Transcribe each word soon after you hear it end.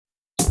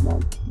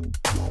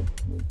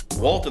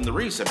Walt and the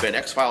Reese have been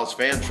X-Files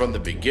fans from the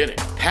beginning.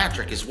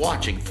 Patrick is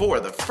watching for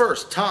the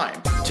first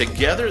time.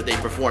 Together, they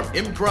perform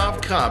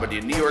improv comedy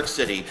in New York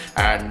City,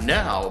 and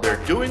now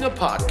they're doing a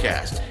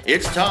podcast.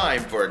 It's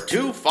time for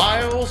Two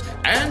Files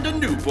and a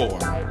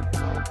Newborn.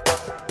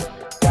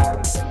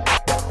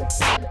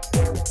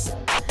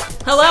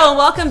 Hello and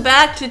welcome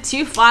back to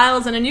Two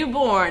Files and a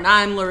Newborn.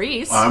 I'm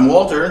Larice. I'm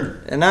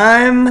Walter. And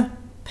I'm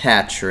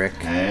Patrick.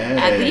 Hey,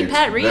 At the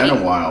Pat Reed. It's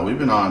been a while. We've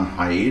been on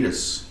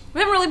hiatus. We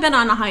haven't really been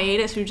on a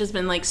hiatus. We've just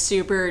been like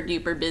super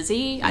duper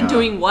busy. I'm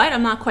doing what?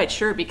 I'm not quite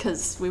sure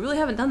because we really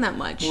haven't done that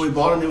much. Well, we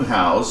bought a new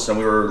house and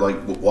we were like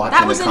watching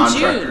That was the in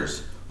contractors.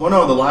 June. Well,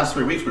 no, the last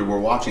 3 weeks we were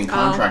watching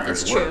contractors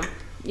that's work. true.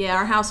 Yeah,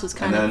 our house was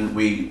kind And then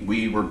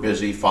we were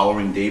busy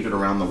following David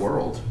around the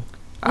world.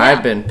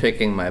 I've been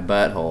picking my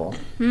butthole.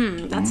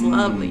 That's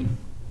lovely.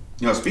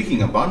 You know,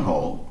 speaking of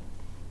butthole,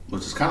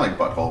 which is kind of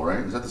like butthole, right?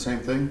 Is that the same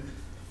thing?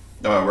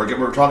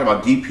 We're talking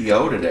about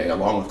DPO today,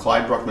 along with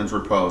Clyde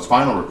Bruckman's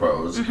Final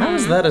Repose, How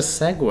is that a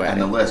segue?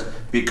 and the list.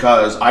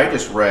 Because I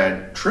just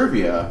read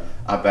trivia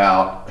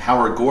about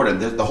Howard Gordon.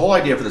 The whole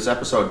idea for this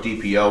episode,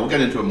 DPO, we'll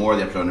get into it more of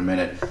the episode in a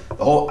minute.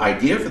 The whole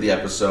idea for the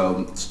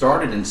episode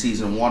started in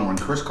season 1 when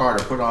Chris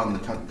Carter put on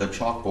the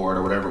chalkboard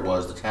or whatever it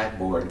was, the tag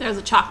board. There's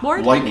a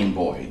chalkboard? Lightning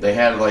Boy. They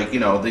had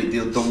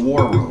the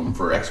war room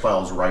for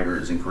X-Files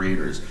writers and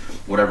creators,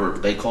 whatever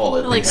they call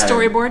it. Like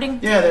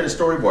storyboarding? Yeah, they had a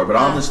storyboard, but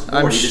on this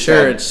board I'm he just sure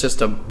had, it's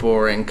just a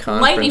boring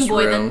conference Lightning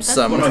Boy, room that's-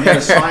 well, somewhere. no, he had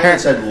a sign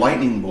that said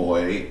Lightning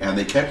Boy, and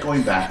they kept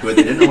going back to it.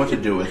 They didn't know what to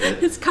do with it.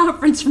 His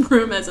conference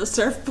room has a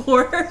surfboard.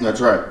 That's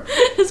right.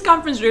 His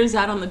conference room is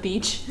out on the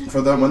beach.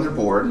 For them, when they're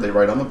bored, they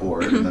write on the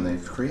board, and then they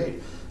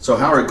create. So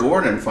Howard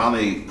Gordon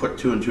finally put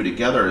 2 and 2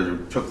 together.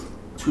 It took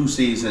 2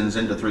 seasons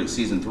into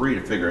season 3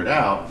 to figure it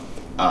out.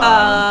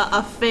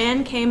 A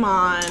fan came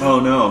on. Oh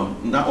no,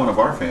 not one of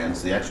our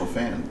fans, the actual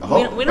fan.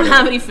 We don't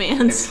have any It's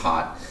fans.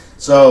 hot.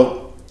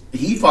 So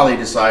he finally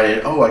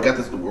decided, I got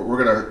this.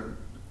 We're gonna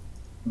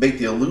make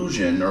the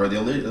illusion, or what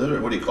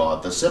do you call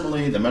it? The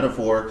simile, the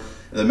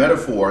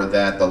metaphor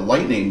that the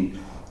lightning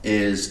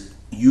is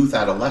youth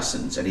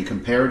adolescence, and he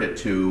compared it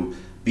to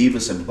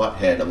Beavis and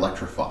Butthead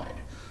electrified.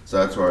 So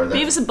that's where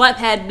Beavis and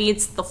Butthead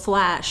meets the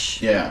Flash.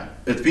 Yeah,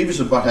 it's Beavis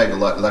and Butthead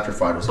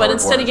electrified. Was But Howard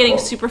instead of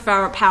Gordon's getting quote.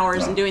 superpower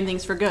powers No. and doing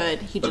things for good,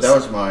 he But just that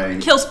was my.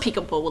 kills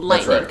people with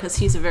lightning right. because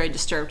he's a very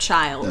disturbed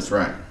child. That's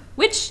right.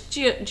 Which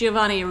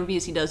Giovanni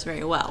Ribisi does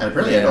very well. And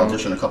apparently, he had to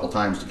audition a couple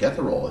times to get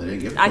the role. They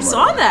didn't give it to I him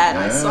saw right that.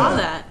 away. I saw Yeah.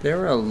 that. There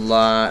were a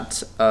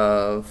lot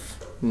of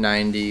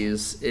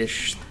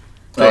 90s-ish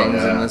Oh, things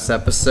yeah. in this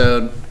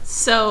episode.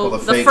 So Well,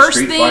 the the fake first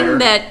Street thing Fighter.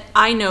 that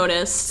I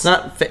noticed,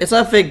 It's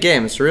not a fake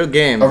game. It's a real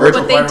game. A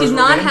virtual but they Fighter was did a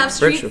not game? have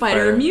Street Virtua Fighter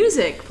Fighter.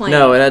 music playing.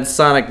 No, it had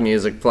Sonic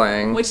music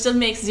playing. Which does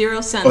make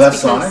zero sense. Oh,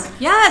 that's because, Sonic?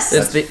 Yes.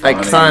 It's the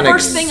That's funny. iconic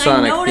First thing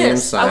Sonic I theme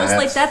noticed, song. I was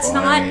like, That's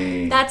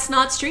funny. that's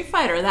not Street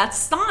Fighter, that's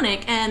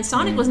Sonic, and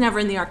Sonic was never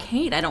in the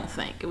arcade. I don't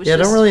think it was. Yeah, I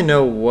just, don't really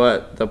know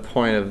what the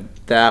point of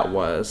that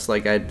was.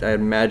 Like, I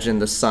imagine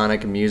the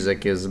Sonic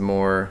music is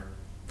more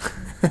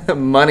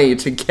money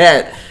to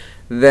get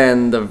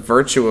than the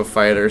Virtua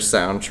Fighter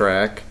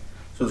soundtrack.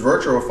 So is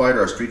Virtua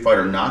Fighter a Street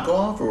Fighter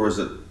knockoff, or is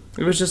it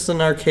It was just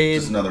an arcade.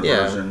 just another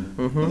version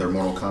of their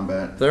Mortal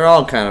Kombat? They're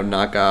all kind of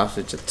knockoffs.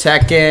 It's a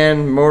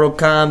Tekken, Mortal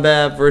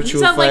Kombat, Virtua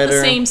These have Fighter. like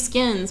the same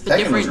skins, but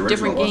Tekken was different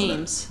original, wasn't it?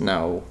 games.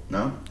 No.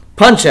 No?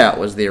 Punch Out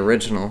was the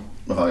original.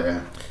 Oh, yeah.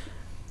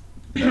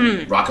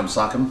 Rock'em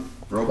Sock'em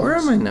Robots. Where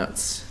are my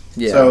notes?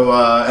 Yeah. So,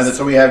 and then,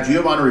 so we have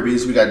Giovanni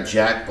Ribisi. We got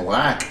Jack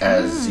Black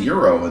as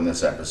Zero in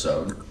this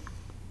episode.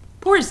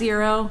 Poor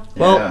Zero.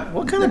 well, Yeah.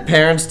 what kind of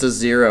parents does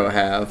Zero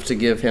have to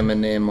give him a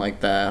name like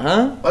that,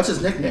 huh? That's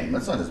his nickname.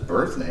 That's not his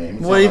birth name.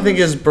 It's What do you not think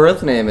his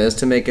birth name is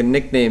to make a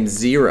nickname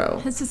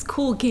Zero? That's his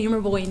cool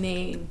Gamer Boy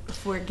name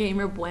before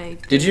Gamer Boy.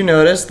 Did you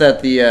notice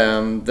that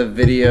the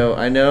video?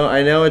 I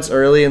know it's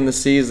early in the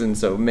season,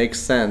 so it makes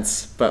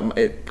sense. But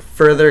it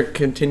further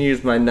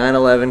continues my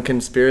 9/11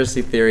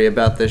 conspiracy theory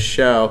about this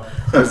show.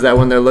 Was that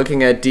when they're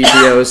looking at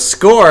DPO's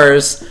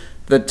scores,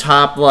 the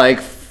top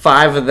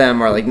 5 of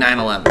them are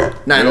 9/11,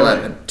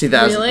 9/11,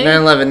 2000, Really?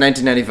 9/11,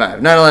 1995,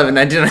 9/11,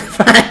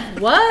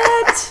 1995.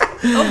 What?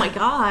 Oh my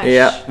gosh.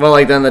 Yeah. Well,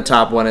 then the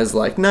top one is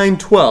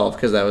 9/12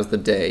 because that was the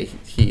day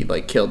he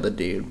killed the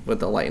dude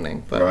with the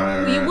lightning. But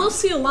Right, We right. will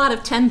see a lot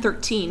of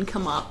 1013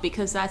 come up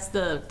because that's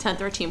the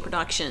 1013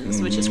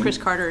 Productions, which is Chris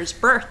Carter's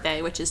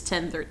birthday, which is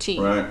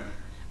 1013. Right.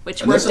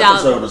 Which And this worked out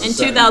episode was in the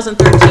second.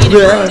 2013. It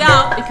worked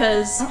out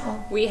because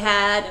we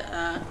had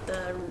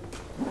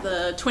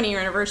the 20-year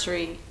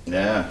anniversary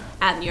Yeah.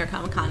 at New York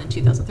Comic Con in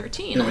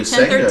 2013 And on we sang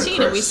to 1013,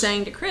 and we Chris.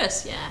 sang to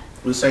Chris. Yeah,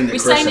 We sang to we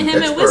Chris sang to in him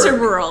in Pittsburgh.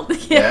 Wizard World.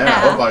 Yeah,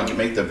 I hope I can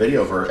make the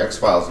video for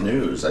X-Files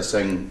News. I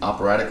sang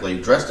operatically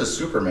dressed as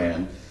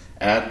Superman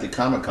at the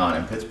Comic-Con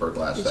in Pittsburgh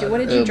last Did you, Saturday. what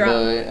did you Oh, drop?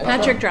 boy.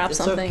 Patrick dropped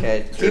it's something.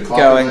 okay. Your Keep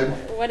coffee going. lid,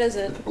 What is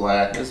it?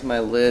 Black. This is my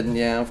lid.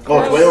 Yeah, of Oh,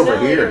 course. it's way over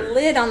no, here. your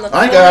lid on the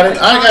I floor. got it.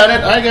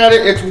 I got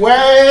it. It's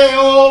way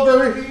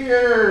over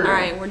here. All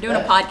right, we're doing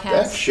a podcast.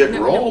 That shit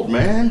No, rolled, We're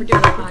man. doing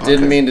a podcast.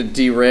 Didn't mean to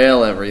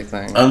derail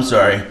everything. I'm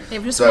sorry. They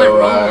just So, went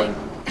rolling.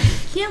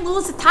 Can't can't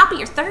lose the top of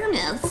your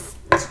thermos.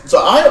 So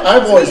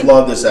I've always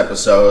loved this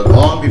episode,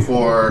 long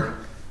before.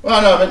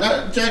 Well, no, but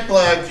not Jack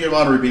Black,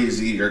 Giovanni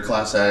Ribisi, your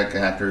classic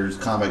actors,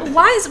 comic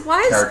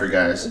character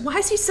guys. Why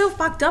is he so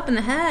fucked up in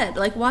the head?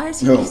 Like, why is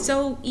he No.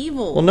 so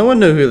evil? Well, no one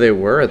knew who they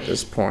were at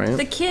this point.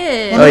 The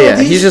kid. Oh yeah,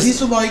 he's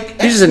he's like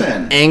just an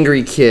X-Men.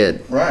 angry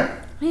kid. Right.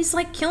 He's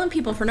like killing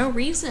people for no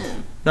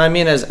reason. No, I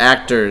mean as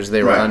actors,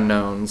 they were Right.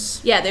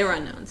 unknowns. Yeah, they were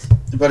unknowns.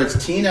 But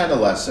it's teen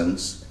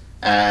adolescence,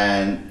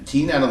 and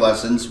teen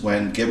adolescence,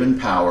 when given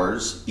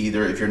powers,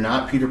 either if you're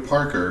not Peter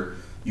Parker,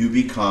 you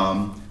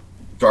become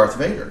Darth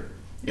Vader.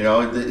 You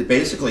know,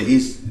 basically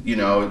he's,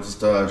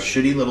 just a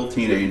shitty little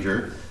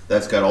teenager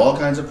that's got all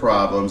kinds of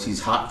problems. He's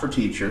hot for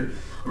teacher,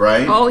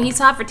 right? Oh, he's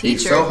hot for teacher.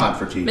 He's so hot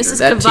for teacher. Mrs.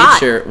 That Kavat.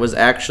 teacher was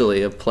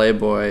actually a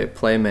Playboy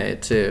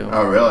playmate too.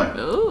 Oh, really?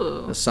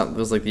 Ooh. It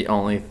was like the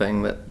only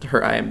thing that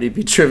her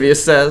IMDb trivia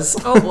says.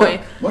 Oh boy.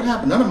 What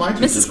happened? None of my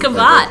teachers Mrs. were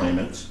Kavat. Playboy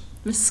playmates.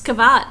 Mrs.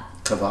 Kavat.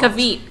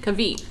 Kavat.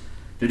 Kavit.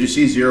 Did you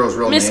see Zero's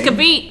real Miss name?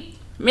 Kavit.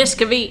 Miss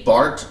Kavit.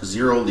 Bart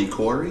Zero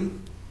Licori.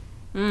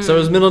 So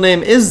his middle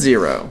name is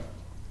Zero.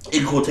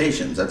 In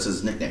quotations, that's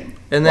his nickname.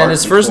 And then Bart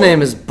his first Licori.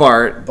 name is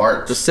Bart.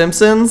 Bart. The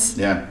Simpsons?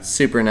 Yeah.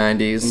 Super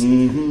 90s.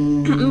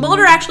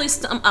 Mulder actually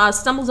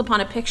stumbles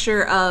upon a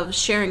picture of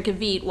Sharon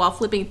Kavit while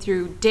flipping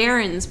through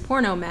Darren's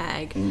porno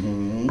mag.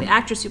 The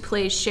actress who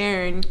plays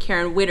Sharon,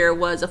 Karen Witter,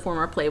 was a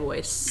former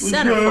Playboy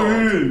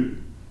centerfold.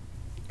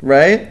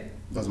 Right?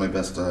 That was my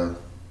best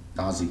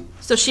Aussie.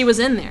 So she was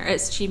in there.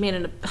 She made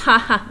it a...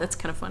 Haha, that's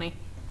kind of funny.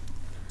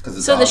 'Cause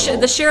it's So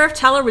Oswald. the Sheriff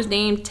Teller was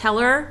named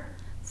Teller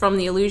from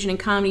the illusion and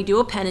comedy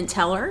duo Penn and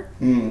Teller.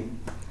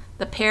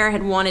 The pair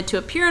had wanted to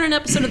appear in an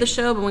episode of the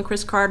show, but when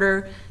Chris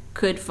Carter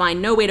could find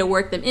no way to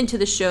work them into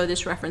the show,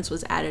 this reference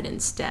was added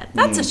instead.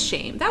 That's a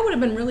shame. That would have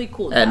been really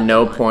cool. to At have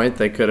no them on. point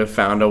they could have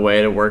found a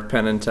way to work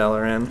Penn and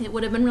Teller in. It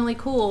would have been really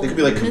cool. They could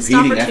be like Missed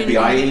competing opportunity.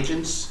 FBI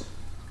agents.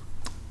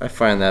 I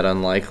find that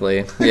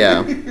unlikely.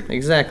 Yeah,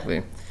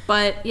 exactly.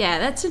 But yeah,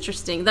 that's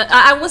interesting.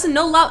 I wasn't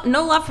no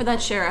love for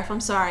that sheriff. I'm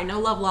sorry, no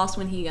love lost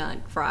when he got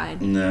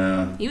fried.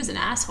 No. He was an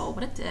asshole.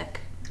 What a dick.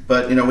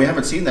 But, we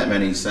haven't seen that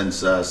many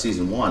since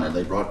season 1, and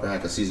they brought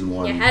back a season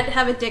 1. You had to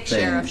have a dick thing,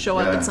 sheriff show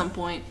up yeah. at some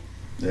point.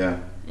 Yeah.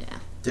 Yeah,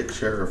 Dick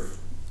Sheriff.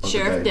 of the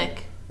Sheriff day.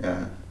 Dick.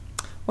 Yeah.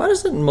 Why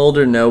doesn't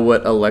Mulder know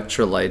what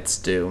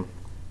electrolytes do?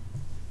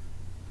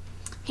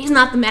 He's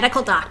not the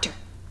medical doctor.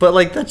 But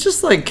like that's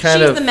just like kind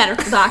She's of the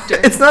medical doctor.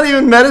 It's not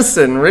even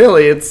medicine,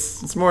 really.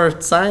 It's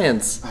more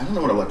science. I don't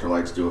know what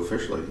electrolytes do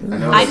officially.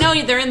 I know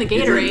they're in the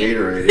You drink Gatorade.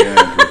 Gatorade, yeah,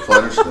 to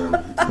replenish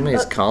them.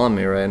 Somebody's calling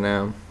me right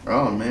now.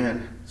 Oh,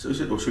 man. So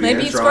should we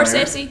Maybe it's answer on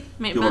air? Scorsese.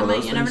 Maybe, Do one of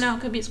those you never things? know.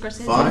 It could be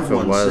Scorsese.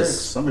 516. was.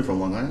 Somebody from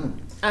Long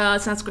Island.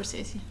 It's not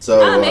Scorsese.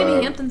 So,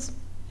 maybe Hamptons.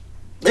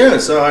 Yeah,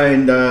 so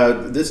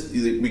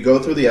we go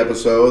through the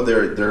episode.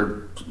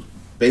 They're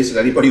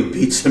basically anybody who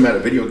beats him at a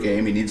video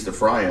game, he needs to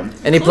fry him.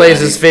 And he plays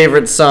his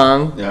favorite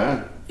song.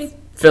 Yeah.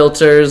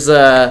 Filters,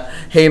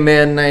 Hey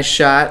Man, Nice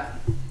Shot.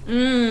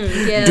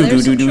 Yeah,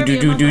 there's some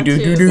trivia about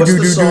that too. What's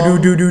the song?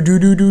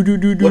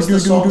 What's the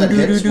song that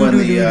hits when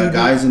the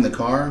guy's in the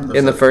car?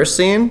 In the first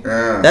scene?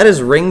 Yeah. That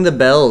is Ring the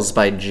Bells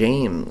by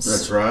James.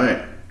 That's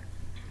right.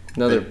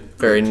 Another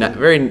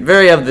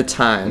very of the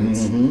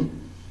times.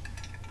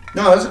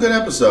 No, that's a good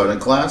episode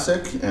and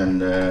classic. And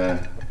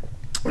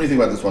what do you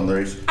think about this one,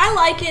 Larry? I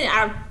like it.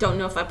 I don't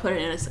know if I put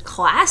it in as a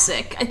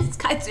classic.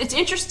 It's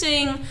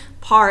interesting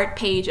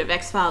page of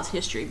X-Files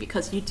history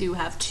because you do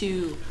have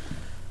two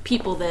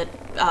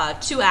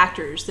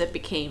actors that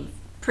became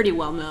pretty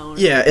well known.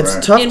 Yeah, it's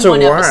Right. tough In to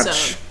one watch.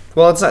 episode.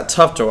 Well, it's not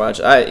tough to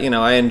watch. I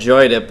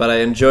enjoyed it, but I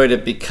enjoyed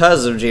it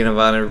because of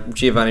Giovanni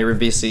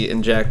Ribisi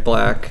and Jack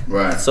Black.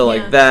 Right. So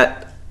like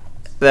Yeah.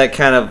 that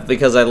kind of,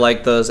 because I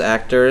like those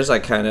actors, I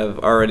kind of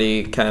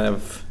already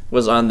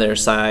was on their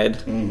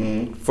side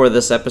for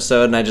this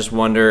episode, and I just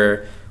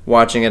wonder,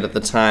 watching it at the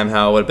time,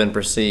 how it would have been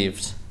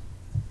perceived.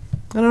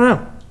 I don't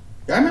know.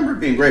 I remember it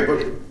being great,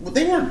 but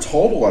they weren't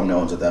total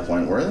unknowns at that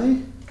point, were they?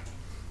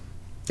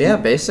 Yeah,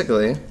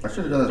 basically. I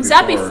should have done this Was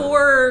that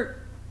before?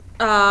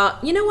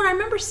 You know what? I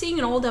remember seeing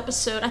an old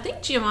episode. I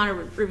think Giovanni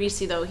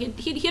Ribisi, though, he'd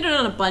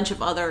done a bunch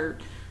of other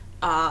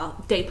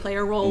day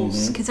player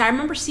roles. Because I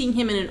remember seeing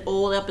him in an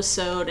old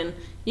episode, and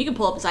you can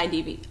pull up his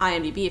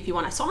IMDb if you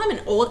want. I saw him in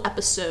an old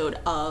episode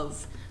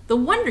of The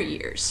Wonder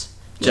Years.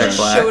 Jack He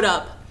Black? showed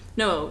up.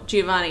 No,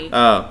 Giovanni.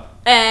 Oh.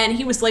 And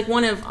he was like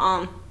one of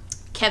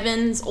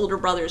Kevin's older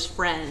brother's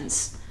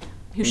friends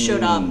who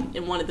showed up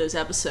in one of those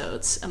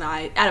episodes, and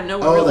I out of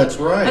nowhere. Oh, that's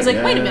right. I was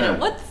like, wait a Yeah. minute,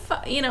 what?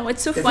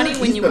 It's so I feel funny like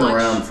when he's you been watch.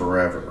 around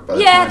forever. By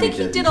the Yeah, I time think he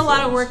did did these a lot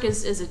of films. work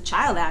as a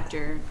child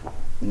actor,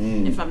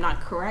 if I'm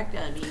not correct.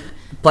 I mean,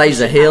 Plays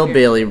a he should have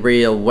hillbilly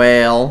real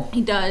well.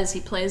 He does. He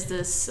plays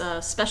this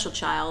special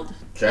child.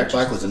 Jack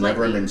Black was in Like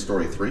me. Neverending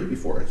Story 3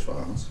 before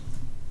X-Files.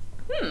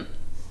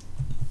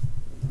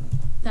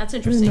 That's I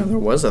didn't know interesting. there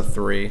was a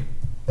 3.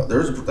 There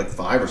was like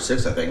 5 or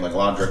 6, I think, like a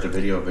lot of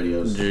direct-to-video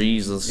videos.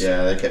 Jesus.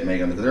 Yeah, they kept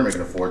making, they're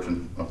making a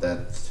fortune of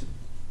that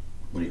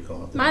what do you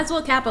call it? Might as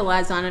well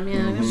capitalize on him,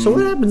 yeah. So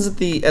what happens at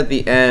the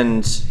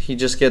end? He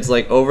just gets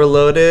like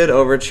overloaded,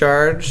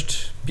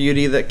 overcharged.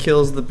 Beauty that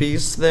kills the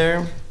beast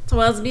there, So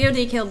well,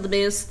 Beauty killed the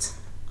beast.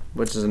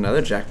 which is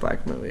another Jack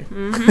Black movie.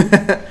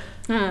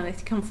 They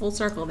come full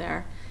circle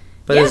there.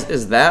 But Yeah.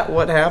 is that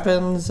what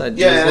happens? Yeah,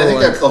 and I think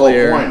that's the whole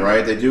point,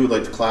 right? They do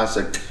like the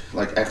classic,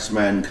 like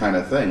X-Men kind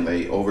of thing.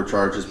 They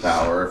overcharge his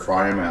power,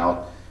 fry him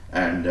out,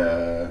 and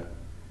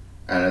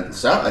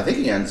I think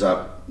he ends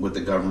up with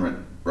the government,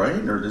 right?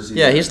 Or does he?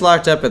 Yeah, he's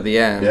locked up at the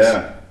end.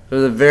 Yeah. It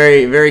was a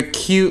very, very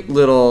cute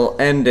little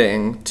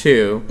ending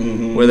too,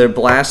 where they're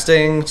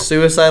blasting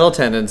suicidal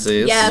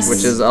tendencies, Yes.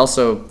 which is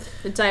also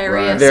The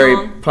diarrhea Right. very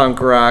song.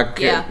 punk rock,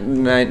 Yeah.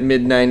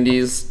 mid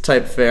 '90s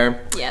type fare.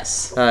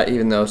 Yes.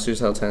 Even though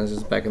suicidal tendencies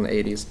is back in the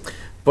 '80s,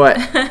 but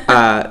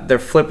they're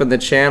flipping the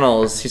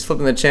channels. He's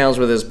flipping the channels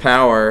with his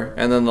power,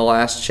 and then the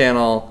last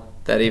channel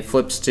that he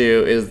flips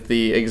to is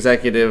the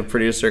executive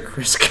producer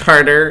Chris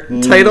Carter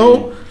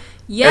title.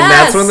 Yes. And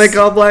that's when they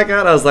call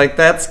Blackout. I was like,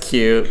 that's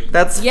cute.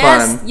 That's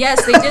Yes, fun.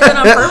 yes, they did that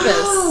on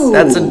purpose.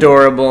 That's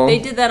adorable. They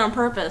did that on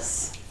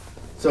purpose.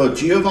 So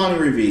Giovanni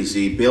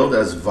Ribisi, billed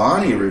as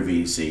Vonnie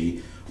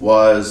Ribisi,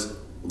 was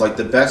like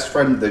the best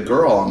friend of the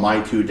girl on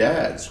My Two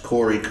Dads,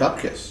 Corey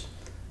Cupkiss.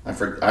 I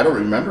don't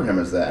remember him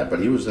as that, but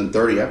he was in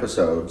 30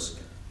 episodes.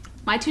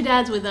 My Two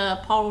Dads with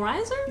Paul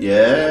Reiser?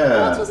 Yeah. Who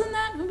else was in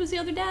that? Who was the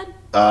other dad?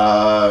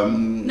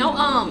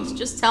 No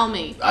just tell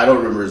me. I don't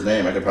remember his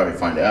name. I could probably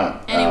find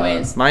out.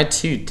 Anyways. My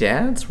Two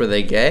Dads, were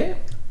they gay?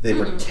 They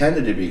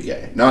pretended to be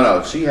gay.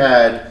 No, she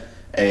had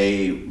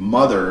a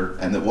mother,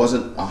 and it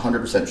wasn't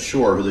 100%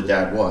 sure who the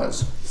dad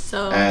was.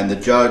 So And the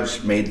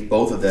judge made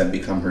both of them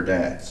become her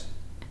dads.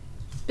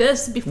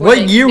 this before What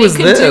they, year they was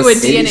could this? do a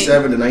DNA.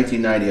 87 to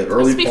 1990,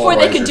 early This before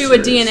Paul they could Reiser do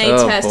a series. DNA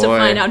Oh, test to boy.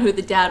 find out who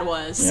the dad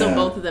was. So Yeah.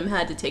 both of them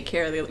had to take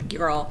care of the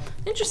girl.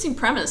 Interesting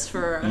premise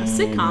for a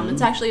sitcom.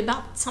 It's actually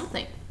about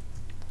something.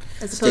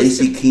 As opposed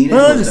Stacey to.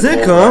 Keenan was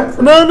Nicole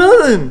Bradford. No,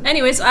 nothing.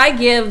 Anyways, I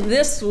give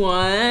this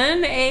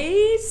one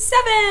a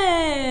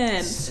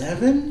 7.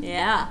 7?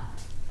 Yeah.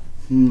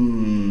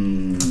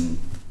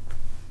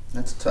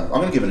 That's tough.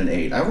 I'm gonna give it an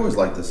 8. I've always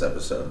liked this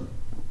episode.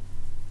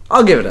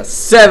 I'll give it a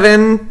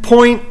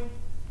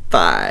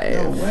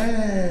 7.5. No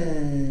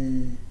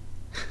way.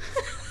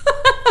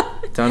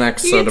 Don't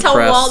act You so can tell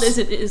depressed. Walt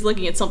is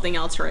looking at something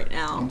else right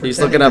now. He's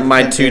looking up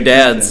My Two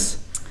Dads.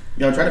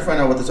 Yeah, I'm trying to find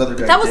out what this other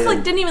guy That was did.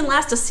 like didn't even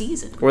last a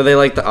season. Were they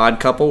like the odd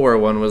couple where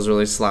one was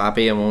really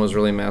sloppy and one was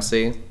really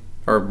messy?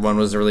 Or one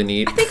was really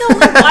neat? I think I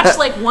only watched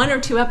like 1 or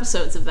 2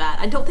 episodes of that.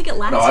 I don't think it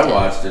lasted. No, I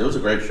watched it. It was a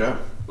great show.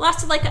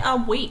 Lasted like a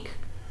week,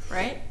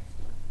 right?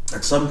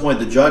 At some point,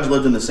 the judge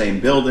lived in the same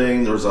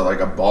building. There was like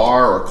a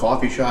bar or a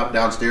coffee shop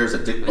downstairs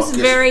that Dick It was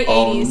Buckus very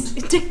owned.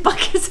 80s. Dick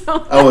Buckus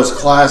owned. Oh, it was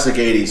classic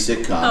 80s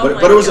sitcom. Oh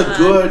but my it was a God.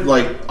 good,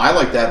 like, I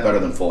like that better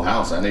than Full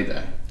House any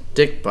day.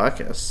 Dick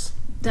Butkus.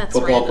 That's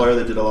Football random. player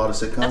that did a lot of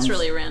sitcoms. That's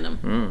really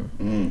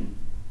random.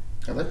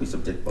 I like me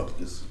some Dick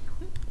Buckus.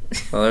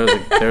 Well,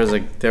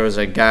 there was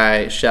a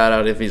guy. Shout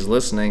out if he's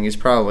listening. He's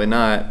probably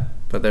not.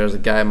 But there was a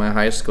guy in my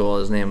high school.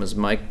 His name was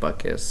Mike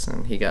Butkus,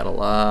 and he got a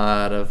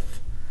lot of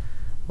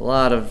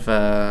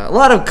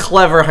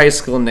clever high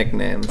school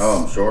nicknames.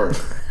 Oh, I'm sure.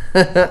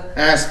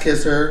 Ass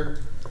kisser.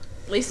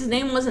 At least his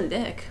name wasn't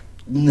Dick.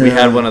 We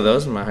had one of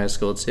those in my high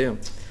school too.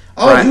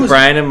 Oh, he was.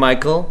 Brian and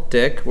Michael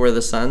Dick were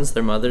the sons.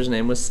 Their mother's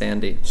name was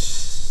Sandy,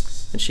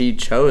 and she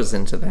chose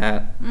into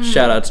that.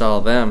 Shout out to all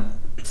of them.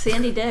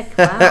 Sandy Dick.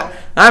 Wow.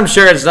 I'm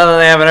sure it's nothing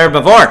they haven't heard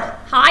before.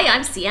 Hi,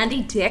 I'm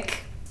Sandy Dick.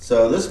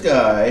 So this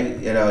guy,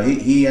 you know,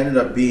 he ended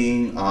up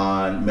being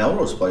on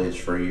Melrose Place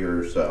for a year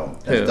or so.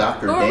 Who? As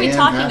Dr. Who are we Dan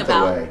talking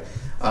Hathaway.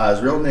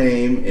 His real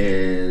name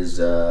is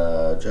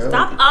Joe.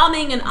 Stop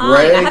ahming and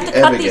Greg ahhing. I have to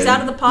cut these Evigan. out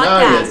of the No,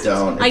 podcast. you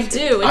don't. I It's-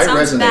 do. It I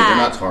sounds resonate. bad.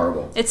 They're not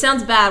horrible. It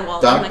sounds bad,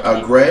 Walt. I'm not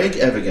kidding. Greg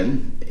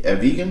Evigan.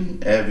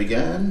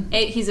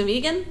 He's a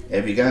vegan?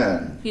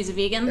 Evigan. He's a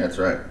vegan? That's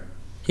right.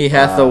 He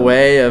hath a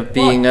way of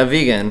being a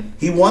vegan.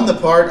 He won the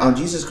part on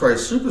Jesus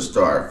Christ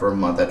Superstar for a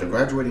month after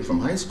graduating from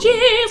high school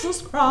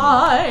Jesus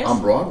Christ.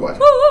 on Broadway.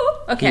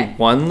 Woo. Okay. He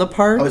won the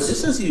part. Oh, it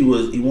just says he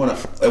won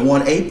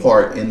a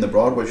part in the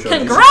Broadway show. Jesus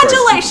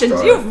Congratulations,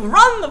 Christ Superstar. you've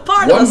run the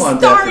part 1 of a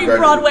month after starring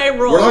graduating. Broadway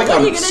role. We're like What are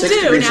on you gonna 6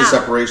 do degrees of now?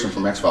 separation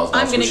from X-Files.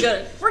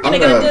 We're gonna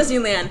go to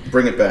Disneyland.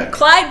 Bring it back.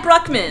 Clyde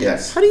Bruckman.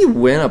 Yes. How do you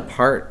win a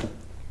part?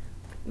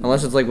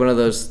 Unless it's like one of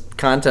those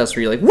contests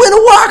where you like win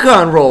a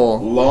walk-on role.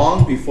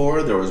 Long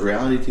before there was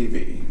reality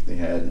TV, they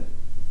had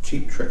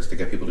cheap tricks to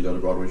get people to go to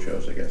Broadway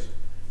shows, I guess.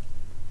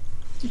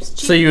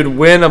 So you'd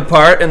win a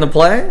part in the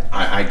play?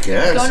 I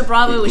guess. Going to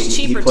Broadway was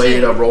cheaper, He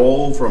played too. a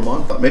role for a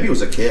month. Maybe he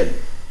was a kid.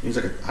 He was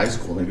like a high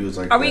school. Maybe he was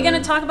like. Are we going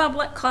to talk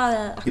about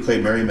Clyde? He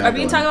played Mary Are we Magdalene.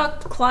 going to talk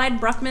about Clyde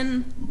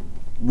Bruckman?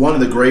 one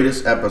of the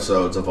greatest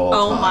episodes of all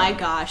Oh time. my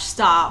gosh!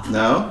 Stop!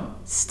 No?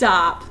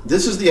 Stop!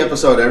 This is the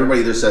episode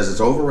everybody either says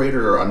it's overrated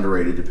or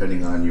underrated,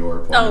 depending on your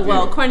point Oh of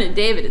well, view. according to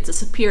David, it's a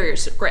superior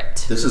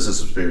script. This is a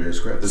superior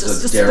script. This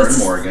is Darren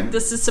Morgan.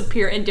 This is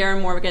superior, and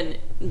Darren Morgan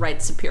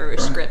writes superior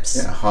scripts.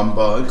 Yeah,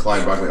 Humbug,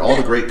 Clyde Brockman, all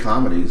the great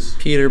comedies.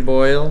 Peter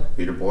Boyle.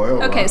 Peter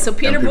Boyle. Okay, so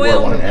Peter and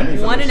Boyle won an Emmy.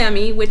 for won this. an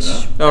Emmy, which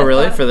Oh, I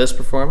really? thought- For this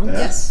performance? Yeah.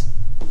 yes,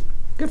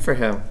 Good for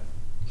him.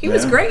 he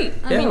was Yeah. great.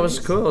 I Yeah, mean, it was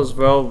cool.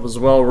 It was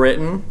well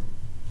written.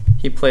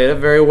 He played it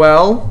very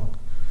well.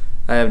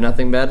 I have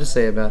nothing bad to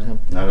say about him.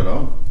 Not at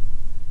all.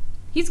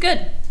 He's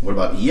good. What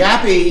about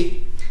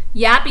Yappy?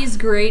 Yappy's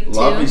great too.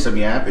 Love me some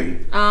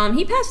Yappy.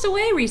 He passed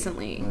away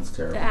recently. That's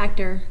terrible. The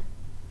actor,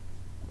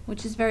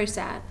 which is very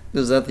sad.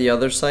 Is that the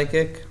other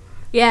psychic?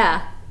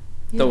 Yeah.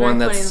 He's The very one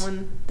funny, that's- the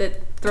one that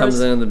Comes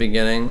throws in the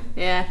beginning.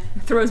 yeah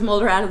throws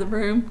Mulder out of the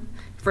room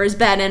for his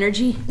bad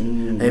energy.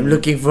 I'm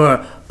looking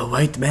for a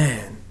white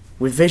man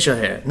with facial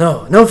hair.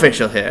 No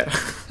facial hair.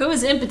 Who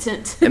is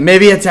impotent? And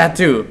maybe a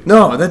tattoo.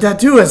 No, the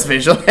tattoo has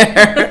facial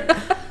hair.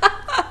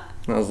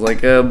 I was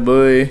like, oh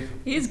boy.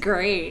 He's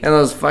great. And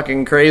those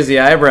fucking crazy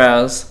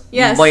eyebrows.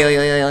 Yes.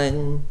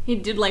 Boing. He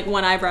did like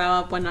one eyebrow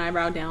up, one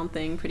eyebrow down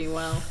thing pretty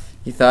well.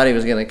 He thought he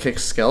was gonna kick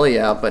Scully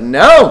out, but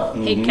no!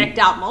 He kicked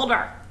out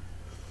Mulder.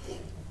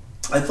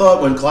 I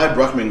thought when Clyde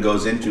Bruckman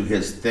goes into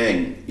his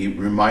thing, he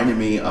reminded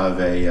me of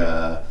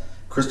a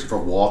Christopher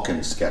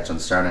Walken sketch on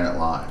Saturday Night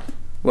Live.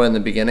 Well, in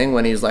the beginning,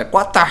 when he's like,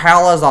 what the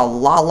hell is a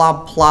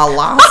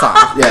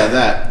lollapalooza? Yeah,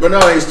 that. But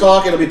no, he's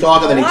talking, he'll be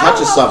talking, then he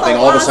touches something,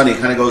 all of a sudden he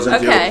kind of goes into,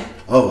 Okay.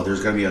 oh,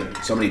 there's going to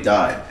be somebody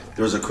died.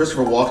 There was a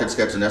Christopher Walken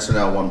sketch in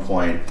SNL at one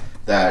point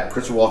that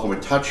Christopher Walken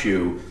would touch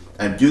you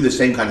and do the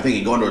same kind of thing.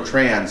 He'd go into a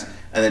trance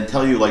and then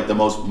tell you like the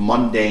most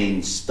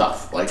mundane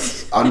stuff, like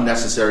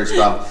unnecessary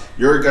stuff.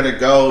 You're going to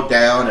go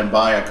down and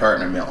buy a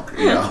carton of milk,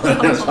 you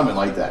know, something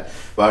like that.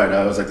 But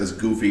it was like this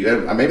goofy,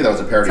 maybe that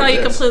was a parody Tell of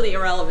you this. completely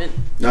irrelevant.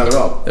 Not at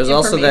all. There's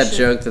also that Information.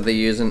 joke that they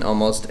use in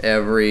almost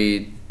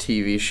every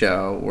TV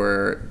show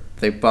where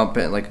they bump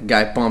in, like a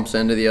guy bumps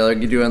into the other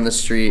dude on the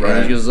street, and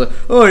Right. he goes,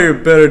 "Oh, you're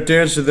a better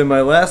dancer than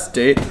my last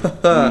date."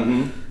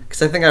 Mm-hmm.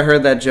 Because I think I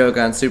heard that joke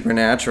on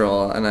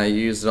Supernatural, and I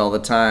used it all the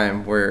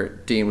time, where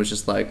Dean was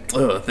just like,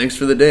 "Oh, thanks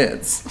for the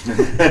dance."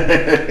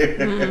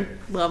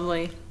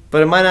 Lovely.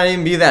 But it might not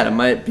even be that. It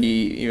might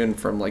be even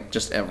from like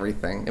just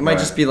everything. It might Right.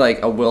 just be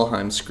like a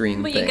Wilhelm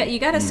screen But thing. you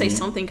got to say Mm-hmm.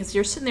 something because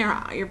you're sitting there,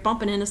 you're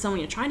bumping into someone,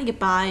 you're trying to get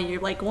by, and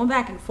you're like going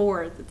back and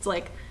forth. It's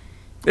like,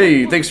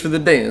 Hey, thanks for the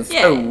dance.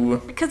 yeah, Oh.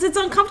 because it's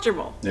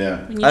uncomfortable.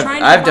 Yeah. When you're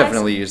trying to I've get by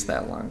definitely used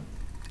that line.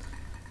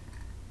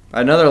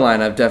 Another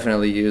line I've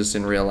definitely used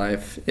in real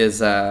life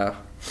is, well,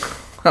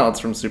 it's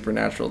from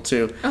Supernatural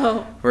too,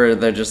 Oh, where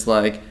they're just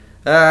like,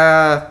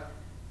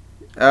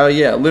 oh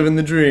yeah, living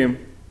the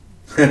dream.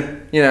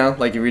 You know,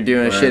 like if you're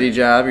doing a Right. shitty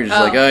job, you're just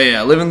Oh. like, oh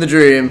yeah, living the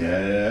dream.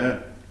 Yeah.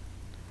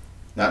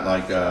 Not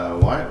like,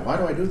 why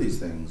do I do these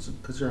things?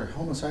 Because you're a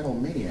homicidal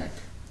maniac.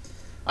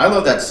 I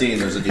love that scene.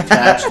 There's a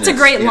detachment. That's a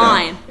great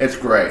line. It's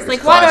great. it's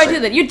like, why do I do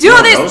that? You do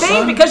don't these know, things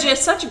son? because you have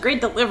such a great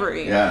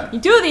delivery. Yeah. You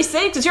do these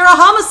things because you're a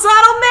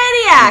homicidal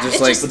maniac. Just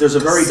It's like- just But there's a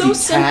very so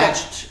simple.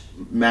 detached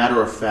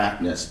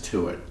matter-of-factness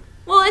to it.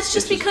 Well, it's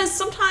just It's just- because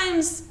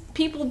sometimes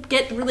people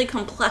get really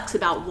complex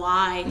about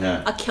why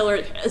Yeah. a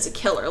killer is a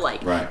killer.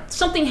 Like Right.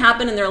 something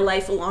happened in their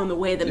life along the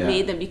way that Yeah.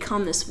 made them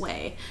become this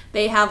way.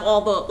 They have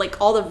all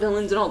the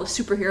villains in all the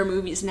superhero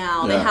movies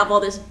now. They Yeah. have all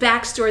this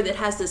backstory that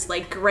has this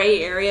like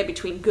gray area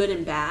between good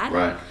and bad.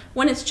 Right.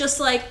 When it's just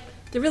like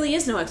there really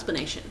is no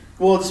explanation.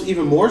 Well, it's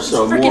even more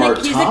so, Freaking more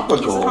he's a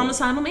topical.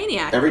 homicidal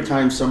maniac. Every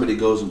time somebody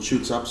goes and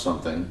shoots up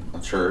something, a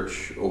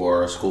church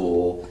or a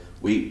school,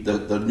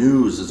 the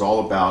news is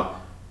all about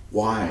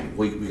why.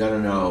 We got to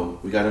know.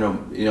 We got to know.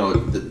 You know,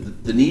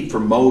 the need for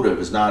motive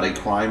is not a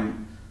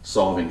crime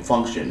solving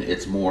function.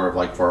 It's more of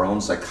like for our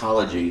own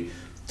psychology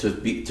to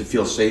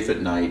feel safe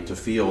at night, to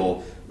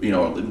feel, you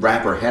know,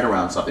 wrap our head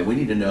around something. We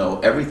need to know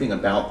everything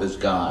about this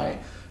guy.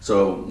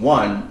 So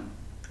one,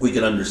 we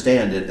can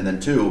understand it, and then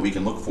two, we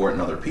can look for it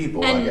in other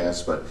people, I And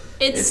guess. But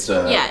It's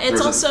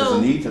there's also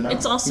a need to know.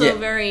 it's also Yeah.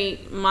 very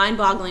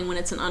mind-boggling when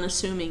it's an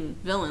unassuming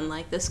villain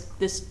like this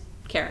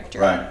character.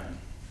 right.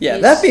 Yeah,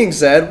 He's- that being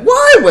said,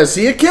 why was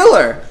he a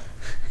killer?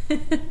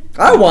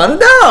 I want to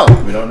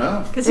know. We don't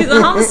know. Because he's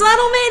a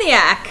homicidal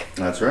maniac.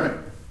 That's right.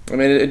 I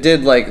mean, it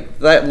did, like,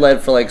 that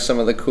led for, like, some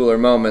of the cooler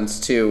moments,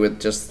 too, with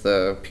just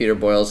the Peter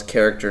Boyle's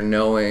character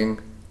knowing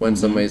when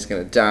somebody's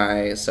gonna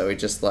die, so he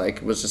just,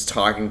 like, was just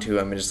talking to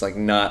him and just, like,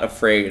 not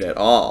afraid at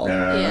all.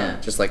 Yeah.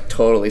 Just, like,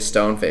 totally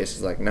stone-faced.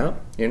 He's like, no,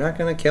 you're not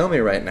gonna kill me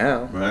right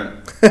now. Right.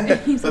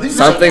 But these are-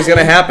 Something's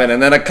gonna happen,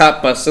 and then a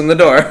cop busts in the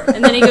door.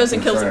 And then he goes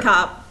and kills That's the right.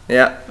 cop.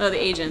 Yeah. Oh,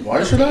 the agent. Why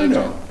Kills should the I agent.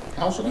 know?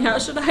 How should I know? How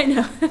should I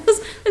know?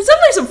 There's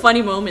definitely some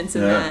funny moments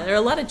in Yeah. that. There are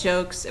a lot of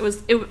jokes. It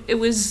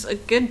was a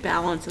good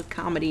balance of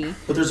comedy.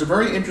 But there's a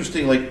very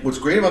interesting, like, what's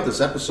great about this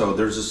episode,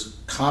 there's this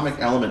comic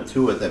element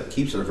to it that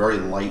keeps it a very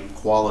light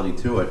quality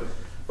to it.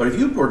 But if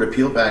you were to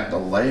peel back the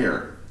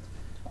layer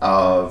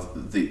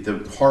of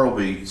the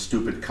horribly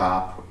stupid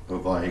cop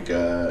of, like,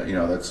 you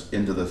know, that's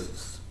into the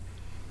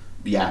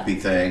yappy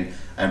thing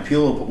and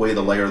peel away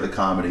the layer of the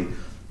comedy.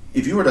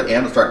 If you were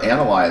to start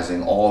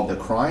analyzing all of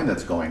the crime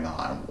that's going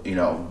on,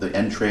 the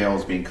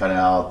entrails being cut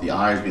out, the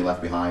eyes being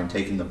left behind,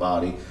 taking the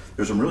body,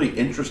 there's some really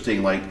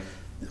interesting, like,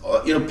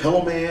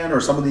 Pillowman or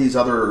some of these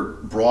other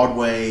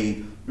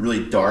Broadway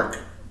really dark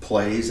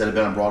plays that have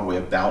been on Broadway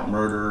about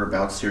murder,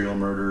 about serial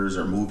murders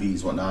or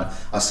movies, whatnot.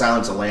 A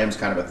Silence of the Lambs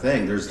kind of a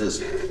thing. There's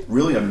this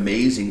really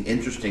amazing,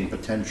 interesting,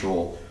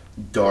 potential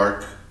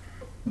dark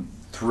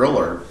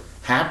thriller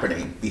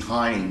happening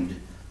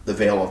behind the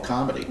veil of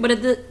comedy.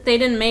 But they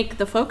didn't make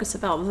the focus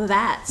about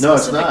that. No,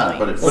 it's not.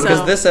 But well,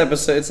 because this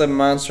episode, it's a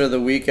Monster of the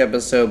Week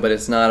episode, but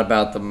it's not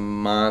about the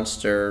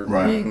monster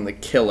being the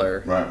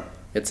killer. Right.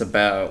 It's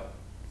about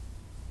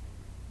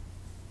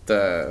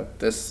Peter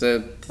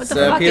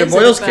Peter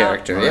Boyle's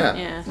character. Right.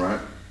 Yeah. Right.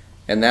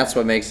 And that's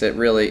what makes it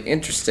really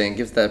interesting.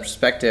 Gives that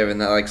perspective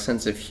and that like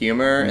sense of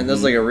humor. And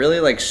there's like a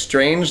really like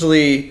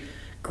strangely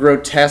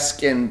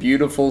grotesque and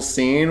beautiful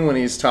scene when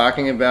he's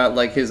talking about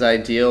like his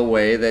ideal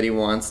way that he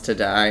wants to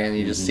die, and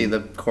you just see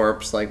the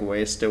corpse like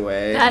waste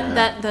away.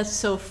 That's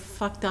so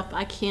fucked up.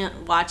 I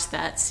can't watch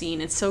that scene.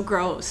 It's so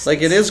gross.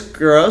 Like it is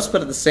gross, but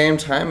at the same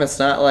time, it's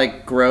not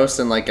like gross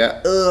in like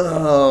a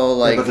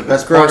like but the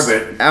best gross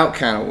part of it, out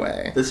kind of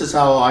way. This is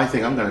how I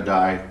think I'm going to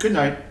die. Good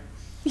night.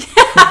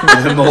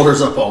 And then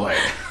Mulder's up all night.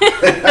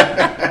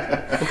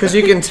 Because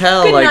you can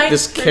tell, Good like, night,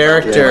 this good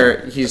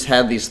character, he's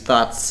had these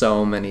thoughts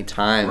so many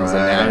times, and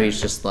now Right.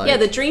 he's just like...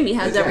 the dream he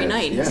has every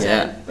night.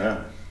 Yeah.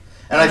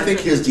 And I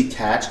think his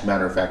detached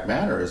matter-of-fact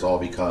manner is all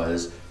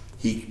because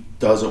he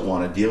doesn't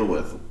want to deal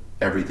with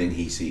everything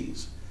he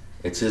sees.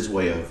 It's his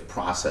way of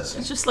processing.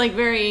 It's just like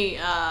very...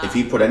 if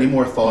he put any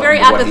more thought very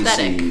into what he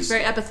apathetic. sees...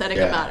 Very apathetic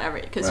about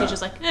everything. Because he's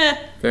just like,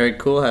 Very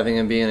cool having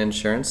him be an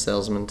insurance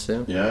salesman,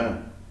 too. Yeah.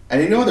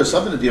 And there's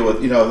something to deal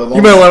with, You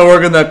might want to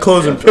work on that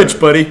closing pitch,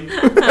 buddy.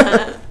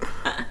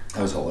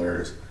 That was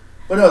hilarious.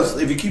 But no,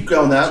 if you keep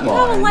going that you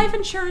long... have a life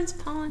insurance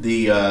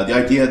policy. The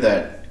idea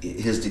that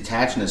his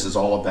detachedness is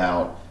all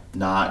about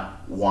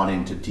not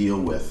wanting to deal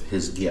with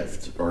his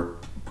gift or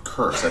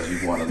curse, as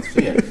you want to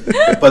see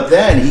it. But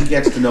then he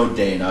gets to know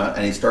Dana,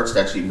 and he starts to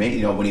actually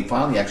make, when he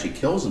finally actually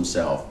kills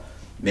himself,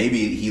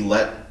 maybe he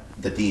let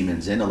the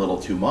demons in a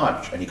little too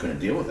much, and he couldn't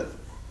deal with it.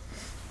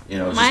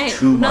 It's just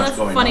too much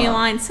going on. Another funny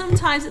line.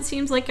 Sometimes it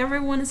seems like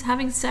everyone is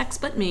having sex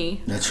but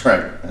me. That's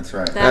right. That's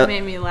right. That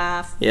made me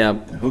laugh. Yeah.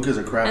 Who gives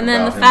a crap And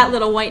then the about fat him?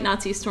 little white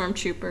Nazi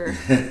stormtrooper.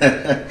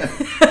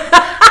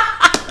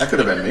 That could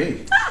have been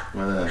me.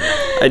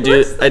 I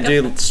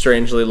do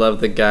strangely love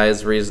the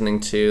guy's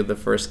reasoning to the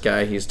first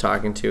guy he's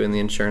talking to in the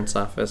insurance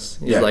office.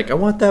 He's like, I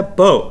want that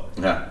boat.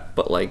 Yeah.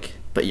 But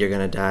you're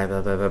going to die,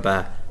 blah, blah, blah,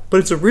 blah.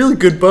 But it's a really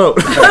good boat.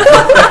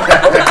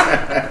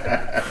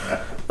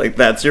 Like,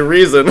 that's your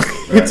reason.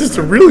 It's just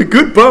a really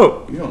good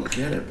boat. You don't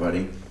get it,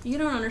 buddy. You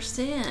don't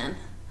understand.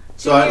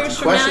 So 2 years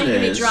the from now, question you're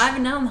going to be is...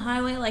 driving down the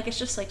highway like it's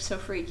just like so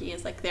freaky.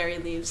 It's like there he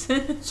leaves.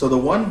 So the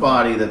one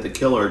body that the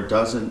killer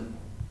doesn't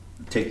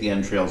take the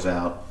entrails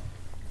out,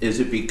 is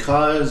it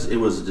because it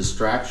was a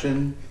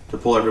distraction to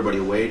pull everybody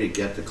away to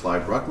get to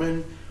Clyde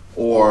Bruckman?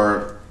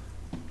 Or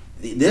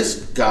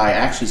this guy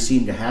actually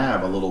seemed to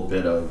have a little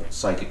bit of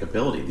psychic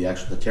ability,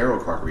 the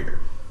tarot card reader.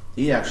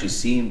 He actually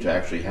seemed to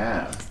actually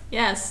have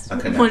Yes. a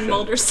When connection.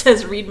 Mulder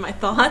says, read my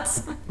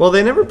thoughts. Well,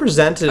 they never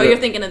presented Oh, it. you're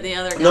thinking of the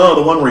other guy. No,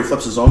 the one where he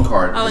flips his own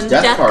card. Oh, his and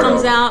death card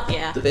comes over. out?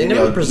 Yeah. They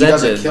never He presented,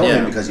 doesn't kill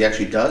him yeah. because he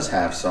actually does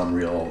have some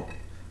real...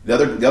 The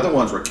other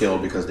ones were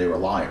killed because they were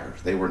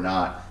liars. They were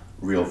not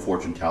real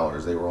fortune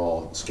tellers. They were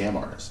all scam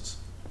artists.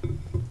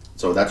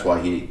 So that's why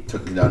he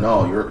took...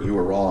 No, you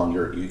were wrong.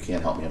 You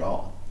can't help me at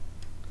all.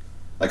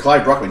 Like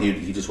Clyde Bruckman,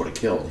 he just would have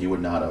killed. He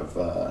would not have...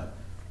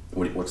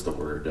 what's the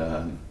word?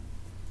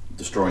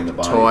 Destroying the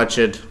body.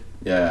 Tortured.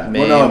 Yeah.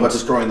 Maimed. Well, no, but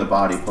destroying the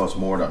body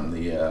post-mortem.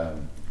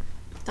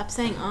 Stop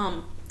saying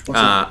What's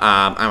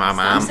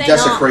Stop saying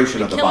Desecration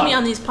You're of the killing body. me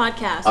on these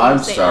podcasts. I'm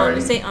You say sorry.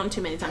 You say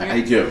too many times.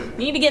 I do. You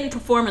need to get in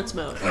performance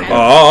mode. Okay?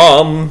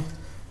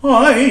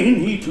 I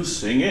need to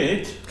sing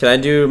it. Can I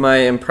do my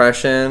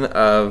impression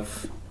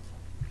of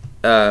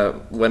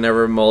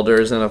whenever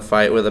Mulder's in a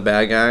fight with a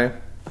bad guy?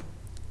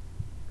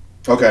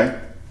 Okay.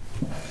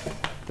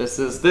 This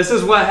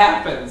is what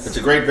happens. It's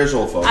a great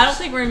visual, folks. I don't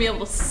think we're going to be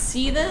able to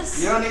see this.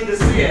 You don't need to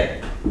see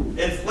it.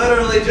 It's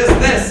literally just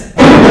this.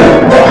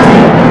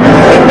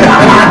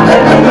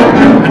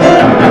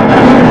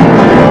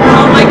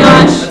 Oh my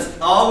gosh.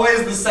 That's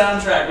always the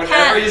soundtrack whenever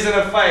Pat. he's in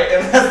a fight,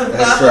 and that's the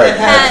That's right.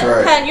 That's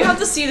right. Pat, you have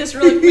to see this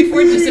really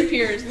before it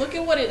disappears. Look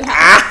at what it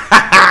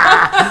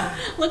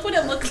Look what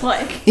it looked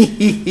like.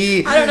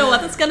 I don't know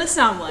what that's going to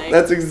sound like.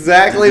 That's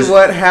exactly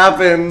what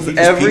happens He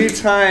just every peeked.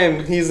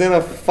 time he's in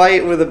a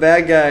fight with a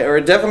bad guy, or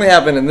it definitely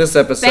happened in this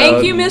episode.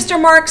 Thank you, Mr.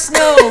 Mark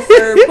Snow,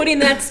 for putting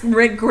that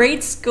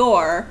great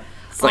score.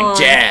 It's like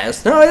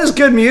jazz. No, it is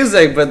good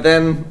music, but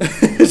then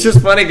it's just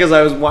funny because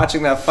I was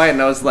watching that fight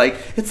and I was like,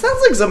 it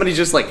sounds like somebody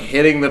just like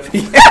hitting the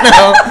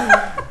piano.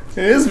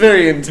 It is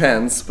very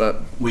intense,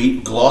 but We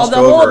glossed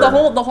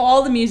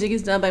all the music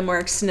is done by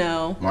Mark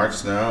Snow. Mark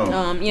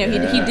Snow.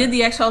 He did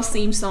the X-Files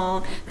theme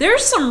song.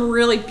 There's some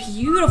really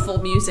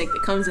beautiful music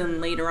that comes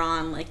in later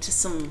on, like just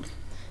some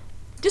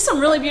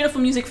really beautiful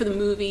music for the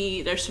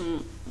movie. There's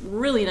some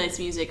really nice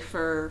music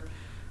for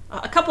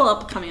a couple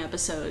upcoming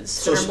episodes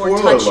So that are more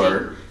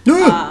spoiler touching.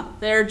 alert.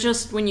 They're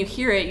just, when you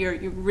hear it, you're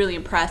really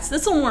impressed.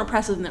 This is a little more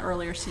impressive than the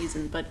earlier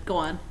season, but go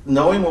on.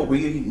 Knowing what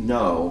we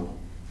know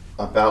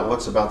about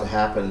what's about to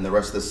happen in the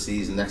rest of the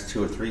season, next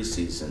 2 or 3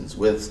 seasons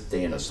with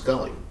Dana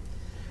Scully,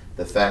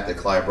 the fact that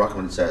Clive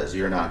Bruckman says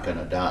you're not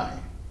gonna die.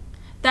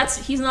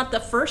 He's not the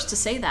first to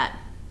say that.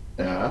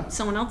 Yeah.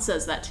 Someone else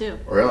says that too.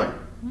 Really?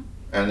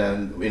 And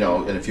then,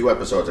 in a few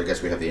episodes, I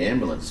guess we have the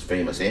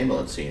famous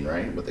ambulance scene,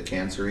 right? With the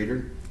cancer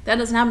eater. That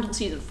doesn't happen until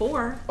season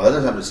 4. Oh, that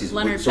doesn't happen to season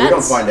 4. Leonard So we don't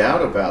Betts. find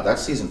out about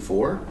that's season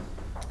 4?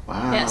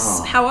 Wow.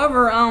 Yes.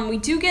 However, we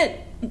do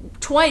get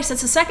twice.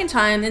 That's the second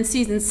time in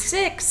season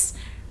 6.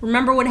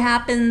 Remember what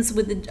happens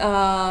with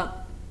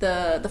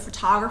the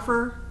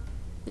photographer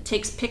that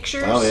takes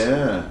pictures? Oh,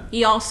 yeah.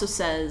 He also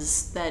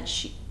says that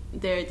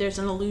there's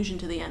an allusion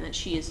to the end that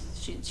she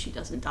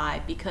doesn't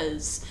die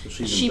because So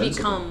she's she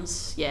invincible.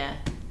 becomes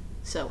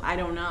So I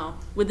don't know.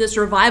 With this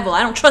revival,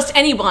 I don't trust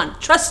anyone.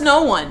 Trust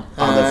no one.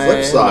 On the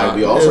flip side,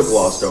 we also listening.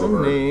 glossed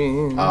over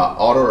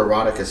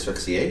autoerotic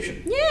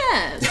asphyxiation.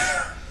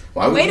 Yes.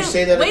 Why would you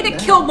say that? Way to now?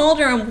 kill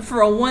Mulder for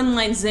a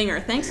one-line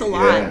zinger. Thanks a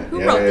lot. Yeah, Who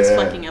yeah, wrote this yeah.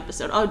 fucking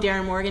episode? Oh,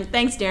 Darren Morgan.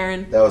 Thanks,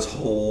 Darren. That was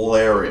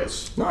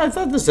hilarious. no, I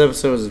thought this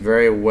episode was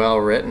very well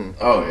written.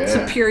 Oh yeah.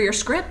 Superior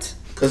script.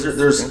 Because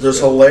there's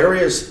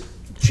hilarious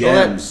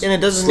gems. And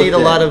it doesn't slipped need a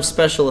lot in. of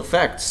special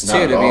effects Not too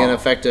at to be an all.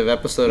 effective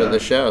episode of No. the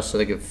show, so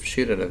they could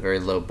shoot at a very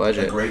low A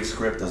budget. great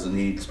script doesn't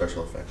need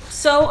special effects.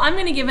 So I'm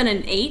going to give it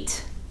an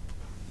 8.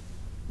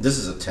 This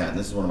is a 10.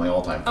 This is one of my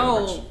all-time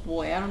favorites. Oh,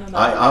 boy. I don't know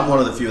about I'm one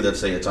of the few that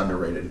say it's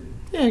underrated.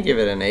 Yeah, give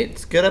it an 8.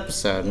 It's a good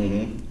episode.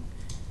 Mm-hmm.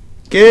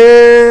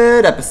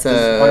 Good This is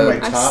one of episode.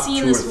 my I've top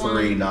seen 2 or this 3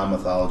 one.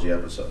 non-mythology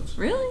episodes.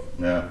 Really?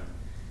 Yeah.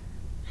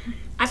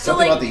 I feel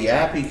Something like... about the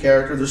Yappy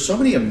character. There's so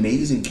many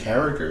amazing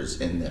characters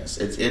in this.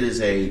 It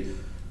is a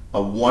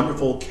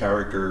wonderful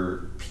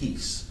character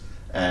piece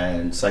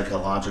and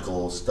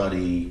psychological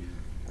study.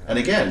 And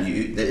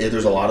again,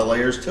 there's a lot of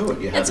layers to it.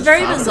 You have It's this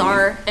very comedy.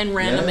 bizarre and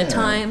random at Yeah.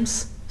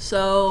 times.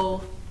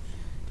 So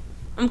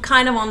I'm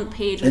kind of on the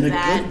page with In a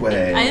that. good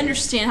way. I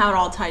understand how it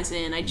all ties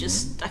in. I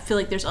feel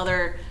like there's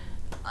other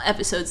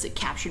episodes that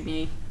captured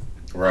me.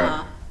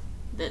 Right.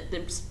 That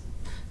just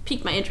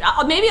piqued my interest.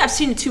 Maybe I've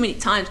seen it too many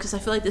times because I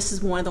feel like this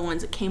is one of the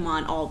ones that came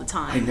on all the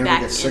time. I never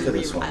back get sick in of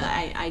this one.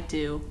 I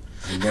do.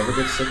 I never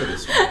get sick of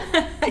this one.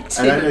 I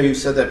do. And I know you've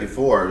said that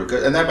before,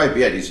 and that might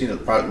be it. You've seen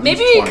it probably at least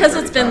Maybe 20, because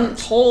 30 it's been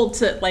times. told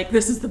to, like,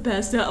 this is the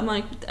best. I'm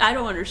like, I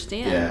don't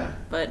understand. Yeah.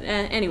 But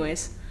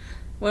anyways,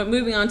 well,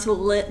 moving on to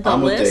the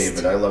I'm with list.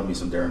 David. I love me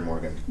some Darren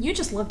Morgan. You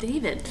just love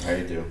David.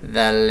 I do.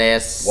 The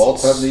list. Walt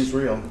Putney's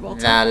real.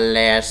 The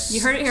list.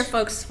 You heard it here,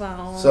 folks.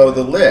 Well, So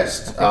the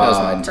list. That was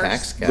my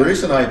tax guy.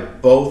 Grace and I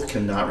both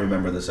cannot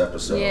remember this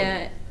episode.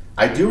 yeah.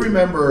 I do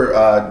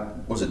remember.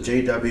 Was it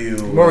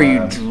J.W.? Were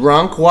you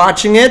drunk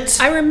watching it?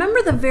 I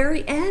remember the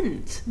very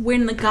end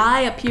when the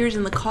guy appears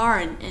in the car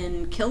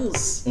and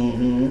kills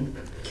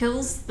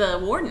the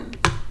warden.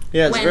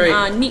 Yeah, it's when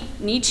very.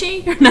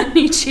 Nietzsche or not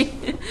Nietzsche?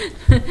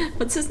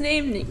 What's his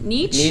name?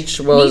 Nietzsche.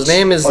 Nietzsche. Well, his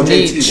name is J.T.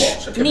 Nietzsche. Walsh.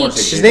 I kept wanting to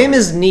Nietzsche. say His J.W. name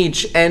is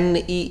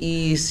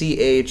Nietzsche,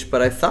 Neech,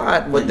 but I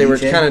thought what they were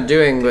Nietzsche? kind of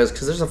doing was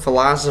because there's a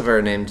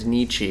philosopher named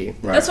Nietzsche,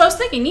 Right. That's what I was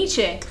thinking.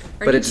 Nietzsche.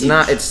 Or but it's Nietzsche.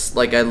 not. It's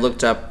like I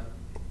looked up,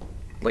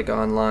 like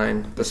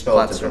online. The spell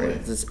it platform.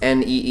 differently. It's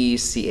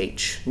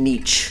Neech,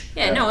 Nietzsche.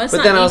 Yeah, no, it's But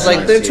not. then I was Nietzsche.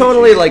 like, they're Nietzsche.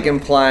 totally like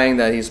implying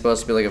that he's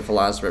supposed to be like a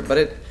philosopher, but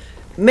it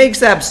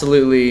makes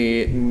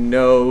absolutely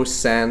no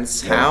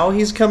sense how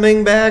he's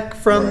coming back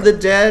from Right. the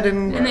dead,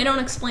 and and they don't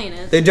explain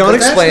it. they don't But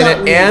that's explain not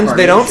it, and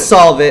they don't reincarnation.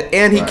 solve it,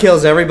 and he Right.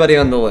 kills everybody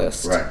on the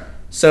list. Right.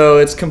 So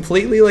it's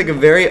completely like a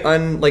very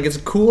it's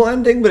a cool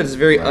ending, but it's a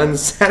very Right.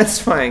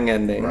 unsatisfying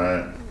ending.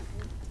 Right.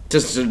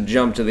 Just to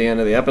jump to the end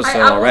of the episode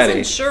I already.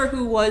 wasn't sure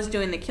who was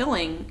doing the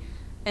killing,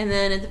 and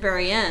then at the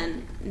very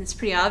end, it's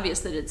pretty obvious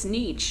that it's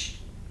Nietzsche.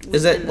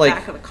 Is in it the like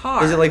back of the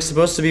car. is it like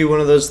supposed to be one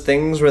of those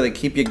things where they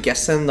keep you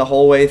guessing the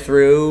whole way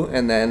through,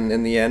 and then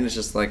in the end it's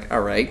just like,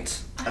 all right.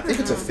 I think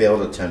it's a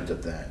failed attempt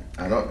at that.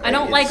 I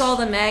don't like it's- all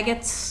the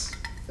maggots.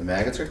 The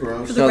maggots are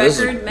gross. For the No, this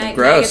is record,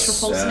 gross. maggots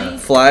repulse Yeah. me.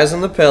 Flies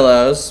on the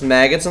pillows,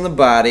 maggots on the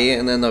body,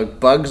 and then the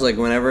bugs like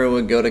whenever it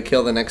would go to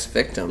kill the next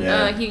victim.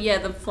 Yeah.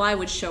 The fly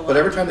would show But up.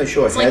 every time they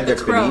show a It's head like the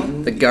that's been crow.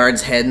 eaten. The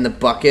guard's head in the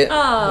bucket with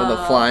the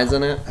Oh. flies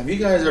in it. Have you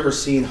guys ever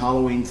seen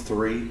Halloween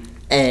 3?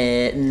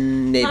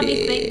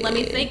 Maybe. Let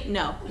me think.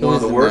 No. One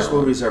of the Wasn't worst that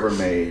one? movies ever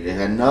made. It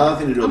had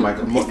nothing to do with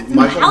Michael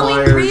Halloween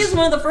Myers. 3 is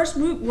one of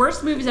the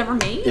worst movies ever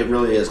made. It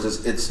really is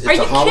because it's Are a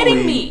you Halloween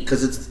kidding me?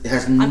 because it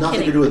has nothing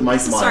kidding. to do with Mike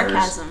This is Myers.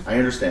 sarcasm. I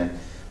understand,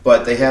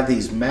 but they have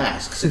these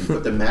masks. And you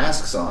put the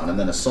masks on, and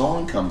then a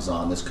song comes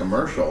on, this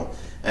commercial,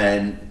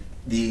 and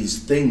these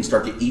things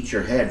start to eat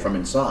your head from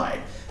inside.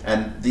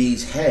 And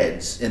these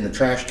heads in the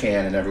trash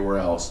can and everywhere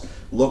else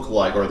look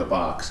like, or the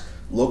box,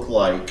 look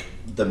like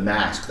the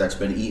mask that's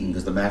been eaten,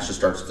 because the mask just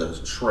starts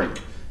to shrink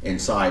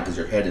inside because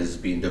your head is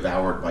being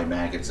devoured by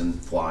maggots and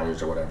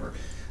flies or whatever.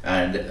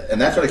 And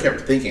that's what I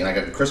kept thinking.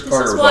 Like Chris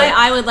Carter This is was why like,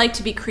 I would like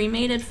to be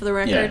cremated, for the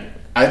record. yeah.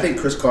 I think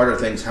Chris Carter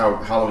thinks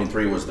Halloween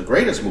 3 was the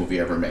greatest movie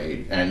ever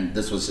made, and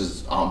this was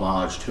his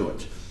homage to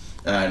it.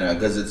 And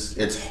because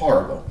it's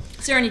horrible.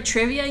 Is there any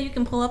trivia you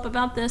can pull up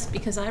about this?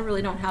 Because I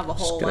really don't have a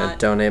whole Gonna lot.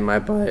 donate my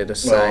body to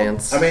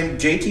science. Well, I mean,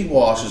 J.T.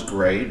 Walsh is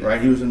great, right?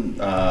 He was in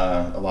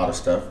a lot of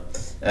stuff,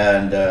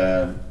 and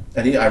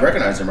I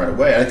recognized him right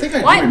away. I think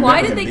I do remember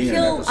Why did him they being in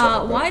kill? an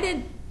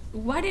episode,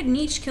 Why did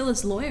Nietzsche kill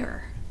his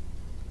lawyer?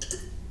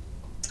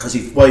 because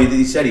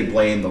he said he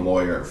blamed the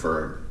lawyer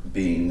for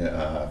being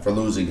for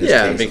losing his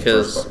case in the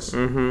first place.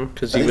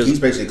 Because I think he's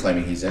basically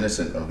claiming he's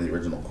innocent of the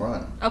original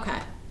crime. Okay.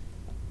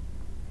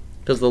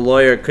 the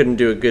lawyer couldn't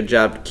do a good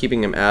job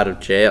keeping him out of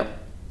jail.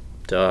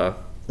 Duh.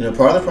 You know,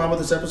 part of the problem with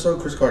this episode,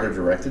 Chris Carter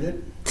directed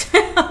it.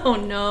 Oh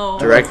no.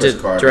 I love Chris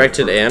Directed Carter for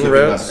and giving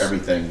wrote? us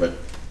everything, but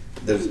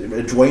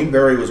Dwayne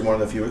Barry was one of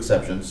the few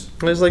exceptions.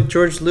 It was like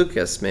George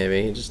Lucas,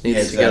 maybe. He just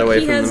needs to get exactly. away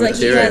He from has the he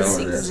material. has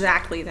Over there.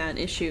 exactly that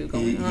issue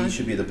He going on.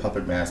 should be the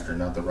puppet master,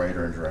 not the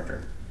writer and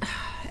director.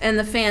 And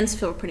the fans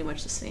feel pretty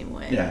much the same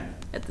way. Yeah.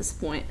 At this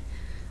point,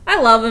 I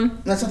love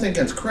him. That's nothing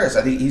against Chris.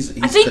 I think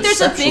he's I think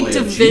there's a big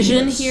conceptually division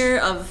genius. here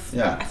of.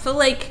 Yeah. I feel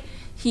like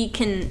he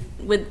can,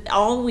 with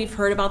all we've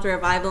heard about the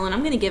revival, and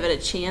I'm going to give it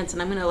a chance,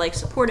 and I'm going to like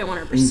support it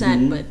 100%.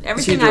 Mm-hmm. But Is he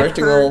everything I've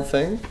directing the whole heard,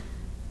 thing?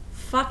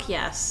 fuck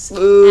yes.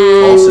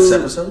 All 6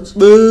 episodes?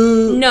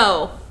 Boo!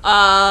 No,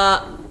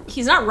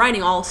 he's not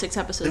writing all 6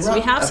 episodes. We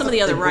have some of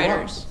the other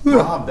writers.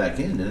 Rob back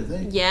in, didn't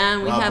they? Yeah,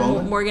 and we Rob have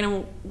Bowman? Morgan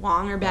and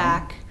Wong are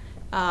back.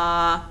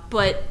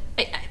 But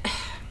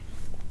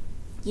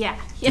yeah,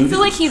 I Due to feel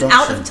like he's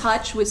out of construction.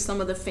 touch with some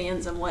of the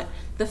fans and what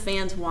the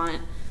fans want,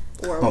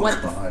 or Oh,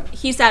 what God.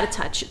 he's out of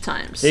touch at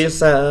times.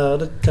 He's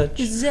out of touch.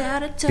 He's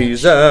out of touch.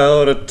 He's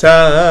out of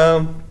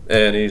time.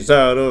 And he's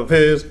out of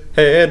his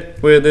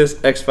head with this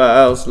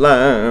X-Files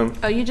line.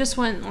 Oh, you just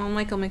went on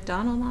Michael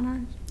McDonald on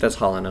ours? That's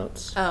Hall &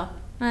 Oates. Oh,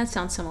 that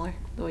sounds similar,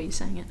 the way you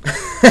sang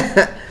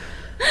it.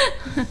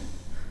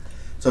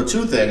 So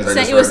 2 things I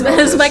just It was, read about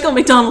it was this. Michael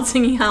McDonald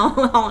singing Hall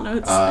 &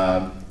 Oates.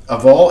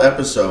 Of all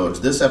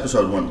episodes, this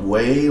episode went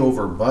way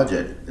over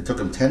budget. It took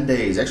him 10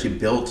 days. Actually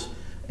built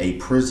a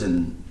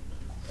prison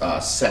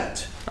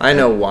set. I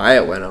know why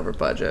it went over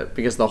budget.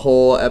 Because the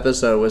whole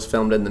episode was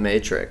filmed in the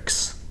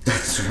Matrix.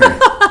 That's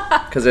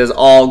right. Because it was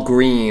all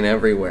green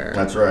everywhere.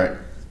 That's right.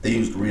 They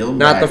used real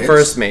Not the maggots.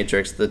 first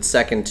Matrix, the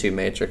second 2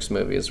 Matrix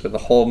movies, where the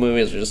whole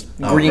movies are just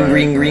Oh, green, right,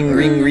 green, right, green, right.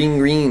 green, green,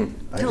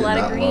 green. I A did lot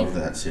of not green. love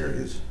that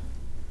series.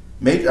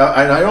 And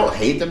I don't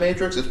hate The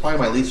Matrix. It's probably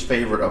my least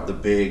favorite of the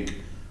big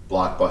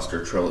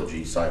blockbuster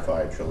trilogy,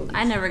 sci-fi trilogy.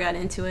 I never got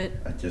into it.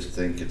 I just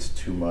think it's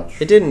too much.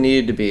 It didn't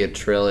need to be a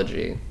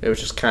trilogy. It was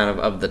just kind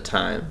of the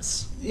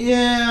times.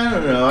 Yeah, I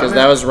don't know. Because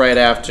that was right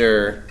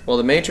after... Well,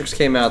 The Matrix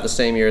came out the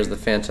same year as The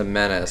Phantom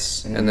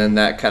Menace. And then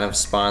that kind of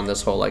spawned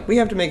this whole, like, we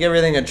have to make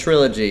everything a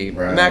trilogy.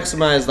 Right.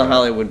 Maximize the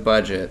Hollywood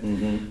budget.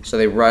 Mm-hmm. So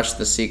they rushed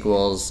the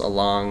sequels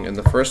along. And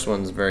the first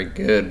one's very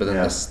good. But then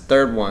Yeah. this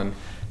third one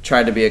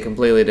tried to be a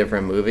completely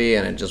different movie.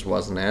 And it just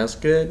wasn't as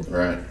good.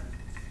 Right.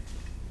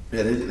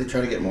 Yeah, they try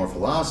to get more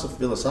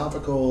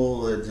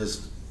philosophical. It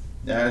just...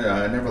 I don't know.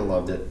 I never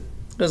loved it.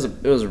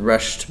 It was a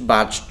rushed,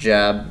 botched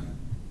job.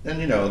 And,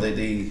 you know,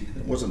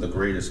 it wasn't the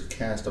greatest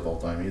cast of all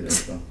time either,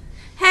 so...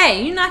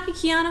 Hey, you knocking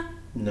Keanu?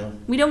 No.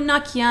 We don't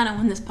knock Keanu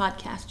on this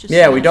podcast. Just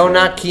Yeah, so we you don't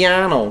know. knock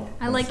Keanu.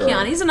 I like sorry.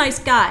 Keanu. He's a nice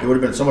It guy. would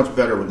have been so much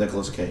better with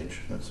Nicolas Cage.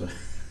 That's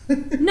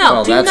No,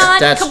 Well, do that's- not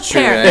that's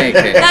true compare. in any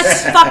case.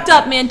 That's fucked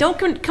up, man. Don't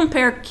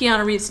compare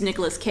Keanu Reeves to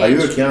Nicolas Cage. Are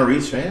you a Keanu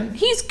Reeves fan?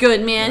 He's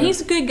good, man.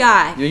 He's a good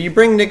guy. You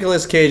bring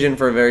Nicolas Cage in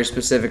for a very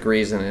specific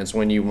reason. And it's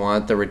when you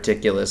want the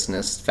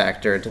ridiculousness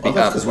factor to be Well,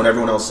 that's up. because when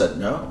everyone else said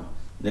no,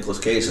 Nicolas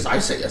Cage says, I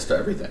say yes to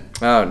everything.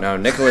 Oh no,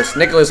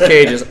 Nicolas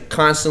Cage is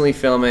constantly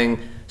filming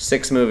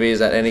 6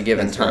 movies at any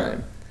given That's right.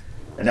 time.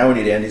 And now we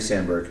need Andy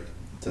Samberg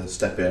to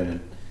step in and,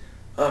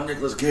 I'm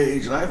Nicolas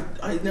Cage, and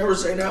I never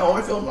say no.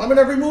 I'm in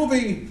every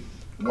movie.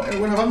 Why,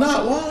 when I'm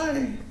not,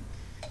 why?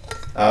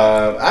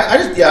 I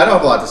don't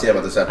have a lot to say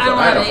about this episode. I don't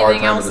had have a hard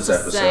anything time with else this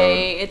to episode.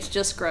 say. It's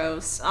just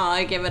gross.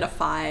 I give it a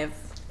 5.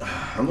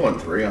 I'm going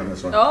 3 on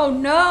this one. Oh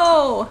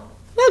no!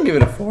 I'll give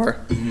it a 4.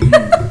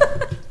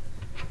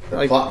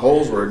 The plot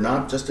holes were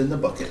not just in the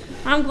bucket.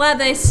 I'm glad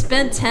they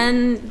spent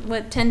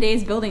 10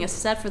 days building a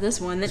set for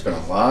this one. It's been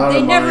a lot They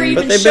of never money.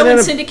 even they've show been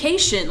in in a-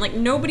 syndication. Like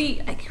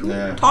nobody who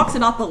Yeah. talks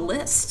about the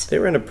list. They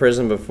were in a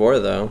prison before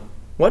though.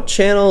 What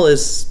channel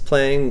is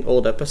playing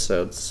old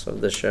episodes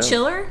of this show?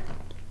 Chiller?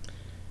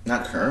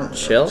 Not currently.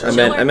 Chill? I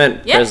Chiller?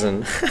 meant Yeah.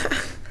 prison.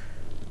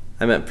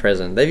 I meant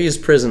prison. They've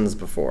used prisons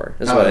before.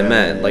 Is Oh, what I yeah,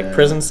 meant. yeah, like yeah.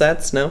 prison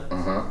sets, no?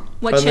 Uh-huh.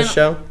 What On channel? the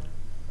show?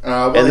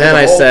 Well, And they then have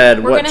I a whole-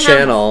 said, We're what gonna have-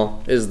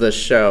 channel is the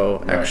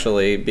show Right.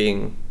 actually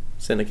being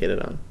syndicated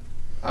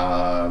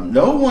on?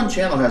 No one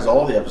channel has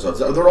all the episodes.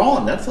 They're all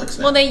on Netflix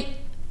now. Well,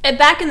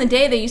 back in the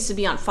day they used to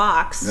be on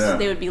Fox. Yeah.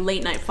 They would be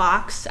late night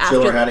Fox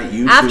Chiller after had it,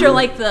 YouTube. after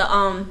like the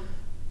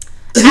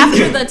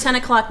after the 10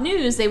 o'clock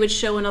news, they would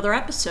show another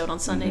episode on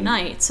Sunday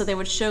night. So they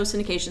would show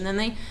syndication.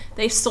 Then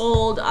they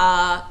sold,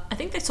 I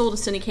think they sold a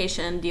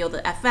syndication deal to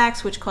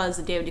FX, which caused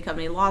the David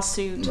Duchovny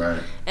lawsuit.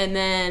 Right. And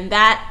then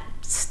that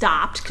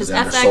stopped because They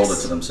FX undersold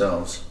it to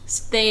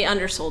themselves. they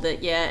undersold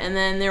it, yeah. And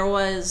then there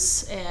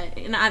was,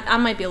 and I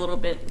might be a little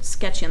bit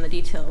sketchy on the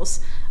details.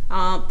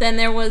 Then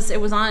it was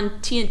on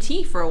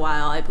TNT for a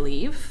while, I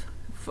believe.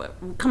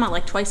 Come out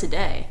like twice a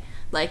day,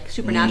 like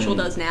Supernatural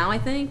does now, I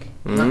think.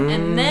 And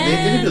then They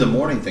didn't do the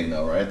morning thing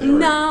though, right? They were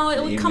no, it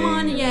the would come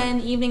on, evening, in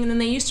the evening, and then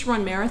they used to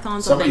run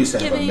marathons Somebody on used to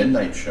have a Thanksgiving.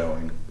 midnight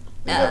showing.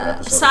 They'd have an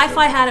episode or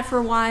Sci-Fi two. had it for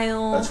a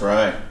while. That's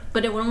right.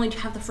 But it would only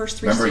have the first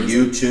 3 Remember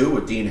seasons. You2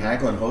 with Dean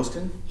Haglund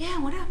hosting? Yeah,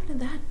 what happened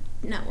to that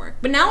network?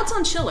 But now it's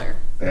on Chiller.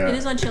 Yeah. It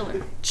is on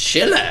Chiller.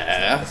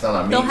 Chiller. It's not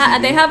on me.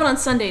 They have it on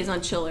Sundays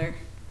on Chiller.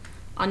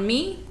 On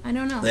me? I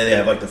don't know. They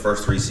have like the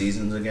first 3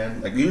 seasons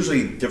again. Like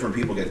usually different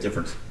people get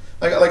different.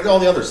 Like all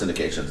the other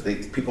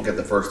syndications, people get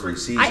the first 3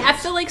 seasons. I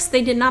feel like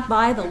they did not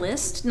buy the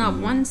list. Not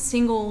one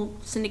single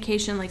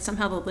syndication. Like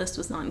somehow the list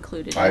was not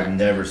included. I've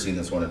never seen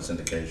this one in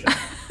syndication.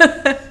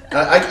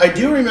 I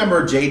do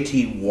remember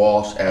J.T.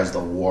 Walsh as the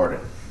warden,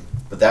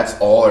 but that's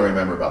all I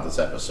remember about this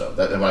episode.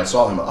 And when I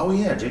saw him, oh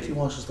yeah, J.T.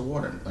 Walsh is the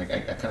warden. Like I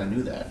kind of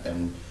knew that,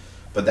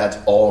 but that's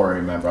all I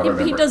remember. I don't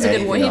remember He does a good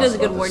anything He does else a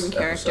good about warden this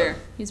character.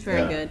 episode. He's very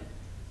Yeah. good.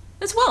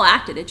 It's well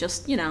acted. It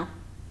just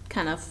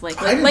kind of like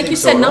I didn't like think you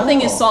so said, at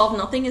nothing is all. solved,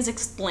 nothing is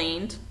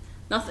explained.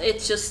 Nothing.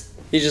 It's just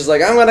He's just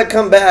like, I'm gonna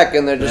come back,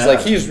 and they're just Yeah.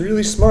 like, he's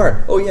really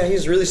smart. Oh yeah,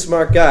 he's a really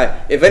smart guy.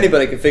 If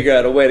anybody could figure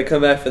out a way to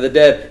come back for the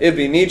dead, it'd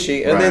be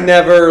Nietzsche. And they Right.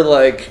 never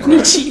like.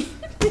 Nietzsche.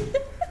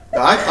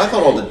 I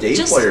thought all the day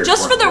players.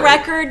 Just for weren't the great.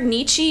 record,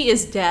 Nietzsche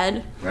is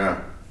dead. Yeah.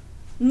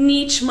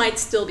 Nietzsche might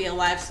still be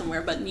alive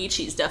somewhere, but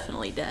Nietzsche's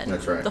definitely dead.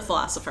 That's right. The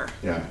philosopher.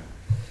 Yeah.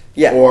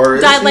 Yeah. Or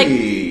is Died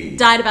he?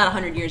 died about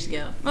 100 years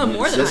ago. Oh,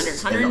 more than 100.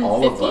 exists in all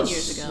of 115 us.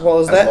 years ago. Well,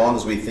 is As that long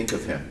as we think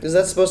of him. is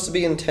that supposed to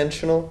be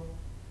intentional?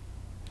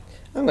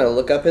 I'm gonna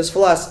look up his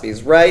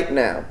philosophies right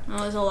now.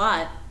 Oh, there's a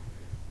lot.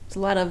 There's a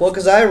lot of. Well,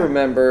 because I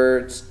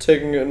remember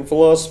taking it in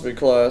philosophy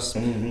class.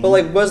 But,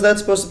 like, was that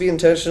supposed to be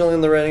intentional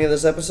in the writing of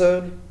this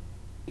episode?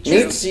 True.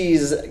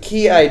 Nietzsche's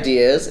key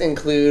ideas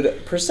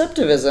include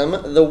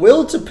perceptivism, the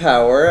will to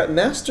power,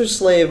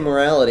 master-slave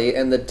morality,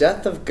 and the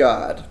death of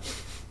God.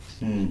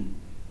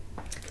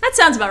 That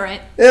sounds about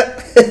right.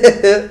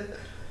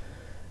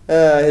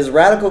 His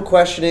radical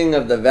questioning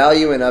of the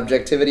value and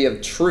objectivity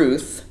of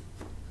truth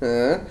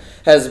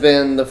has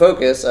been the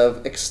focus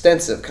of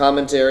extensive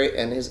commentary,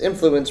 and his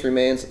influence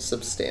remains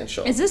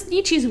substantial. Is this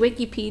Nietzsche's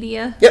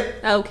Wikipedia?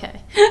 Yep.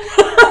 Okay.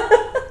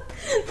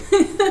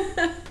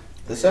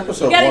 This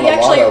episode You gotta won a lot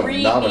actually of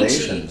read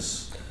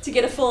nominations. To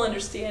get a full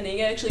understanding,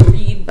 you actually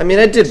read. I mean,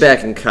 I did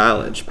back in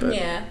college, but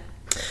Yeah.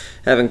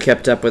 haven't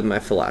kept up with my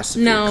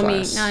philosophy No,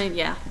 class.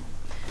 yeah.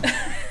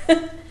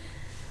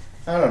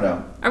 I don't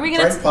know. Are we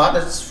gonna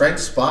Frank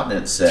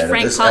Spotnitz said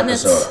Frank of this Potnitz.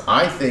 episode,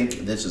 I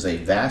think this is a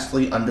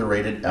vastly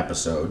underrated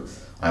episode.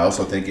 I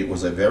also think it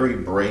was a very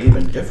brave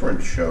and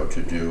different show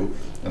to do,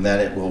 and that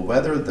it will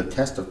weather the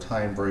test of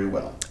time very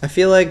well. I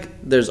feel like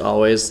there's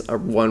always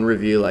one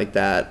review like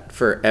that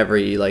for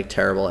every like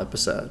terrible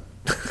episode.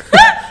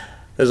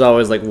 There's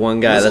always like one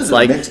guy This that's is a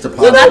like, mixed to Well,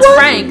 positive that's reviews.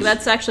 Frank.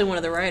 That's actually one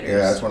of the writers. Yeah,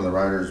 that's one of the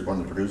writers, one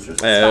of the producers.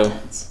 oh,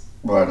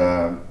 But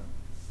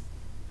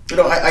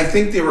I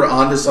think they were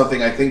onto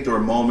something. I think there were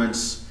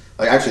moments.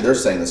 Like actually, they're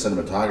saying the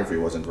cinematography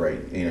wasn't great.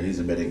 He's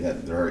admitting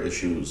that there are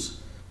issues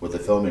with the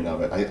filming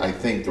of it. I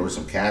think there were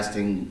some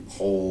casting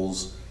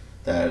holes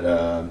that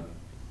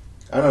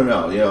I don't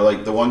know.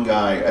 Like the one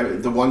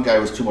guy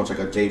was too much like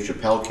a Dave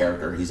Chappelle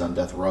character. He's on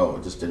death row.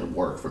 It just didn't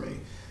work for me.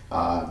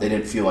 They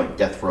didn't feel like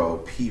death row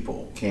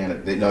people.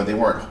 They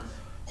weren't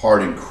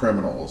hardened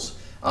criminals.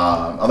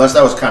 Unless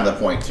that was kind of the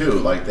point too.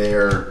 Like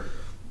they're,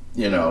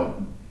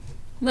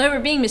 They were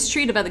being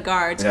mistreated by the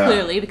guards, Yeah.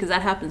 clearly, because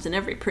that happens in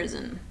every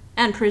prison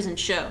and prison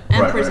show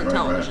and Right, prison right, right,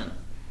 television.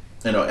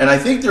 right. And I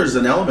think there's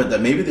an element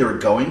that maybe they were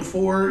going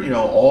for.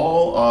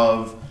 All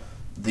of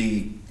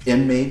the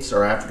inmates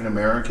are African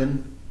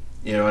American.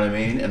 You know what I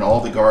mean? And all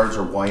the guards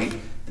are white.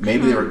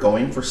 Maybe they were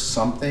going for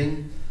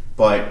something,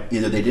 but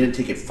either they didn't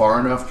take it far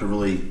enough to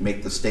really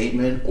make the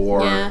statement,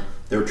 or Yeah.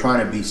 they were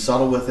trying to be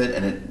subtle with it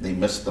and they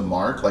missed the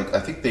mark. Like I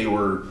think they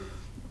were.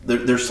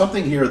 There's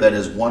something here that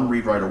is one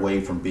rewrite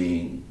away from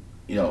being,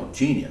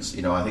 genius.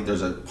 I think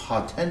there's a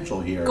potential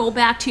here. Go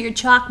back to your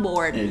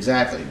chalkboard.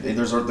 Exactly. They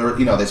spend all Your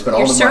the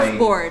money.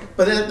 surfboard.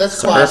 But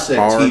that's classic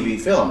Surfboard. TV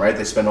film, right?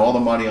 They spend all the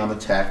money on the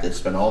tech. They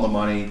spend all the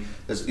money.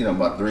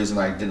 But the reason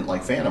I didn't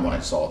like Phantom when I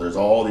saw it, there's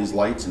all these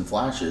lights and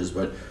flashes,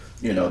 but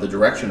the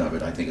direction of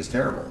it I think is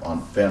terrible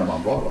on Phantom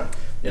on Broadway.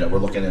 We're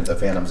looking at the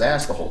Phantom's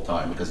ass the whole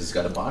time because he's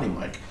got a body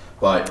mic,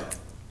 but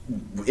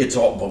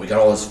but we got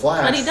all this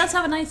flash. But he does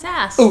have a nice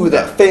ass. ooh,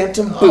 that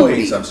phantom Oh, booty.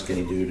 he's some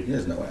skinny dude. He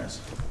has no ass.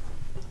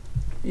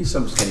 He's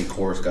some skinny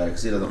chorus guy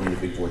because he doesn't need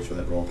a big voice for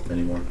that role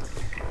anymore.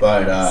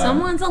 But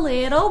Someone's a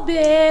little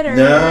bitter.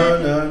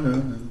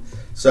 no.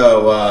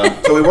 So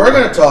we were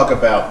going to talk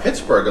about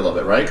Pittsburgh a little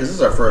bit, right? Because this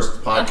is our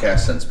first podcast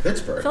since I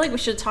Pittsburgh. feel like we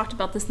should have talked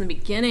about this in the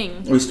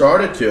beginning. We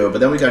started to, but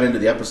then we got into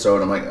the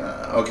episode. I'm like,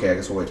 okay, I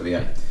guess we'll wait till the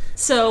end.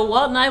 So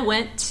Walt and I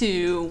went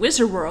to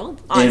Wizard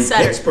World on In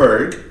Saturday.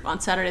 Pittsburgh. On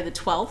Saturday the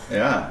 12th.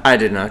 Yeah. I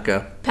did not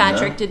go.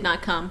 Patrick No. did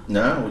not come.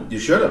 No, you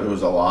should have. It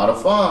was a lot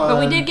of fun. But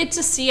we did get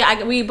to see,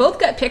 we both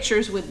got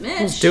pictures with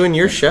Mitch. Doing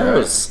your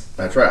shows.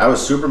 That's right. I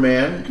was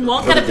Superman.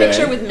 Walt for got a the day.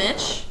 picture with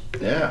Mitch.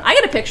 Yeah. I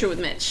got a picture with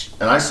Mitch.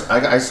 And I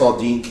saw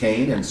Dean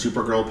Cain and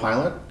Supergirl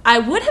pilot. I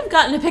would have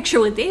gotten a picture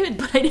with David,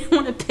 but I didn't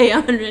want to pay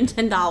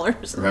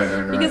 $110.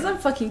 Right. Because I'm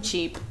fucking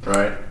cheap.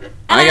 Right. And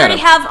I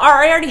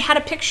I already had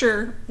a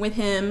picture with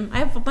him. I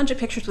have a bunch of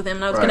pictures with him,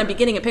 and I was Right. going to be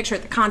getting a picture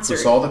at the We concert.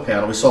 saw the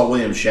panel. We saw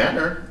William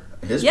Shatner,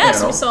 his Yes,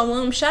 panel. we saw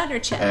William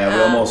Shatner chat. And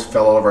we almost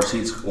fell out of our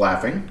seats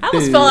laughing. I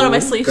almost fell out of my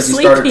sleep Because he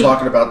sleeping. started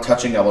talking about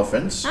touching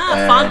elephants.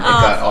 And fun- it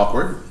got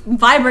awkward.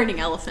 Vibrating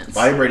elephants.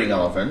 Vibrating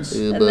elephants.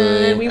 And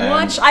then we And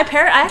watched. I Getting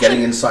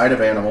actually inside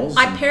of animals.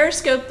 I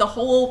periscoped the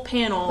whole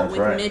panel That's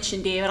with right. Mitch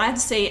and David. I have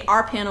to say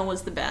our panel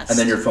was the best. And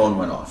then your phone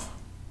went off.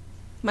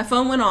 My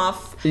phone went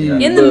off Yeah.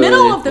 in the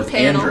middle of the With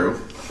panel. Andrew.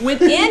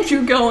 With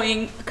Andrew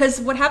going, because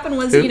what happened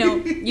was,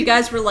 you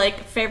guys were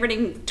like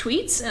favoriting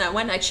tweets, and I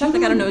went and I checked. I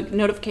got a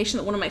notification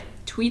that one of my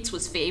tweets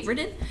was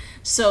favorited.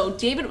 So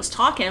David was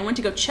talking. I went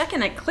to go check,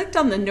 and I clicked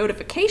on the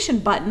notification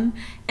button,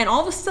 and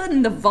all of a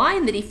sudden, the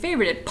Vine that he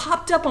favorited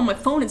popped up on my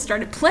phone and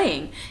started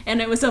playing.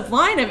 And it was a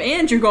Vine of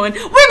Andrew going, "We're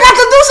about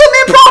to do some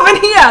improv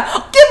in here.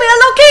 Give me a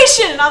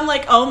location." And I'm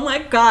like, "Oh my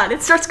god!"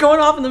 It starts going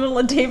off in the middle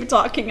of David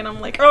talking, and I'm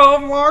like, "Oh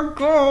my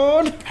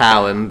god!"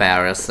 How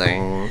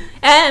embarrassing.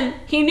 And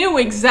he knew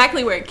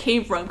exactly where it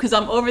came from because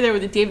I'm over there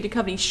with a David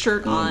Duchovny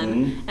shirt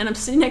on, and I'm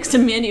sitting next to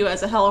Mandy who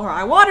has a Hell or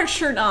High Water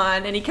shirt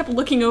on, and he kept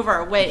looking over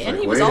our way, and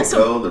he was Way also.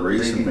 to go, the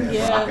recent man,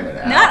 Yeah. knocking it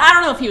out. I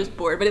don't know if he was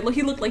bored, but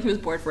he looked like he was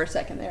bored for a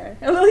second there.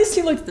 At least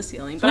he looked at the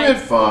ceiling. We But had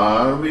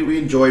fun. We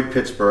enjoyed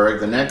Pittsburgh.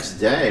 The next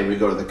day, we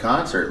go to the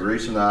concert.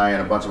 Larissa and I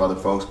and a bunch of other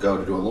folks go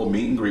to do a little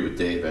meet and greet with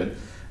David.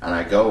 And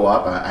I go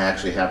up. I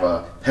actually have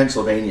a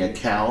Pennsylvania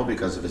cow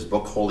because of his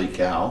book, Holy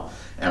Cow.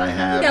 And I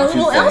have you got a a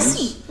few little things.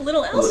 Elsie. A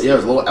little Elsie. Yeah, it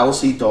was a little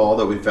Elsie doll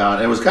that we found.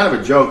 And it was kind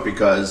of a joke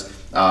because...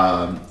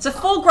 It's a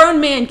full-grown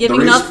man giving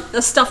Reese- up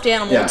a stuffed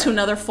animal to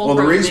another full-grown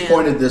Well, the Reese man.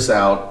 pointed this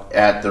out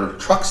at the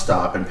truck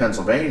stop in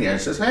Pennsylvania and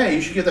says, "Hey,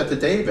 you should give that to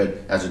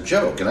David as a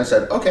joke." And I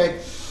said, "Okay."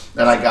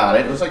 And I got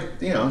it. It was like,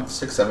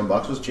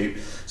 $6-7 was cheap.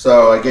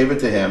 So I gave it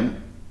to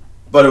him.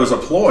 But it was a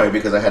ploy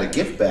because I had a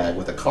gift bag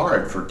with a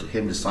card for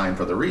him to sign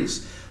for the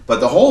Reese. But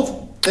the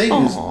whole thing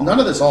is, none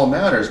of this all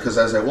matters because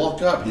as I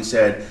walked up, he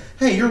said,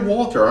 "Hey, you're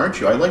Walter, aren't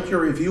you? I liked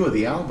your review of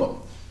the album."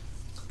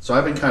 So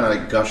I've been kind of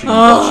like gushing and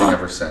gushing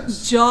ever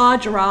since. Jaw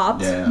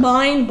dropped. Yeah.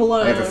 Mind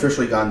blown. I have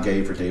officially gone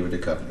gay for David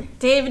Duchovny.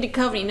 David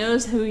Duchovny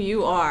knows who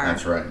you are.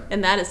 That's right.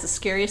 And that is the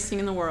scariest thing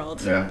in the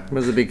world. Yeah.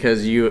 Was it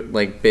because you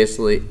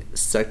basically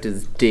sucked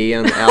his D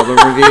on the album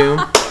review?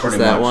 Pretty Is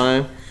that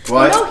much. why?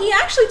 Well, No, he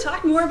actually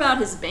talked more about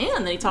his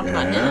band than he talked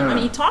about him. I Yeah. mean,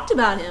 he talked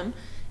about him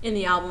in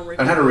the album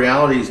review. I had a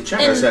reality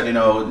check. I And- said,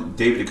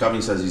 David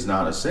Duchovny says he's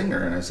not a singer,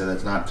 and I said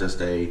that's not just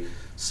a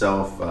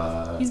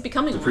He's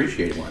becoming one.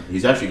 depreciate one.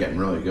 He's actually getting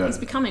really good. He's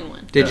becoming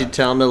one. Did you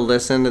tell him to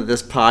listen to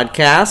this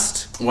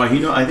podcast? Well,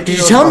 I think. Did he you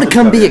knows tell him about to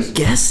come be a Duchovny.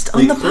 guest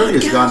on He the clearly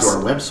has gone to podcast?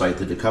 our website,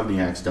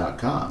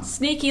 theduchovnyax.com.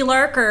 Sneaky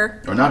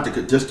lurker. Or not,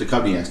 just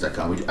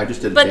duchovnyax.com. I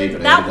just did But David.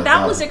 I that added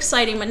that the was dot.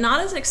 exciting, but not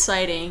as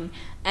exciting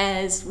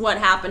as what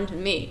happened to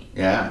me.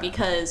 Yeah.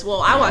 Because, I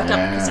walked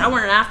up because Yeah. I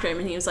went after him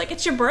and he was like,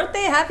 "It's your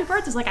birthday, happy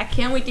birthday." He's like, "I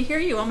can't wait to hear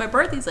you on my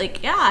birthday." He's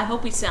like, "Yeah, I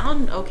hope we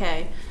sound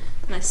okay."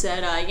 And I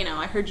said,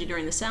 I heard you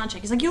during the sound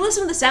check. He's like, "You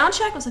listened to the sound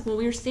check?" I was like, "Well,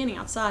 we were standing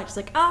outside." He's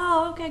like,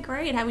 "Oh, okay,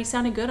 great. Have we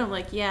sounded good?" I'm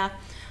like, "Yeah."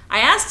 I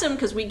asked him,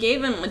 because we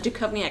gave him a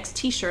Duchovny X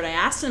t-shirt, I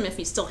asked him if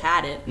he still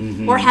had it,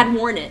 or had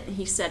worn it. And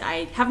he said,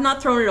 "I have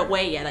not thrown it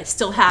away yet. I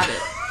still have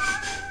it."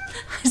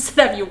 I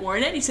said, "Have you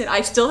worn it?" He said,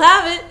 "I still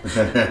have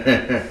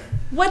it."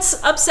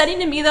 What's upsetting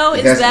to me, though,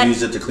 He is has to that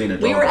use it to clean a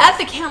we dog were off. at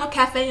the Camel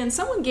Cafe, and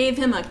someone gave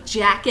him a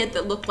jacket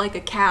that looked like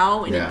a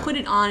cow, and Yeah. he put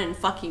it on and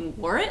fucking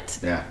wore it.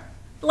 Yeah.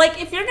 Like,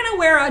 if you're gonna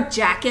wear a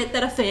jacket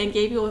that a fan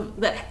gave you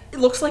that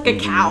looks like a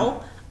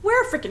cow,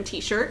 wear a freaking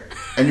t-shirt.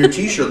 And your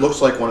T-shirt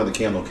looks like one of the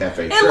Camel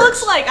Cafe shirts. It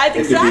looks like, It could be,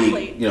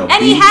 exactly. And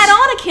Beats. he had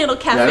on a Candle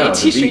Cafe Yeah, I know, the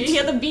t-shirt. Beats. He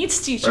had the Beats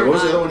t-shirt Right, what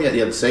was the on. other one?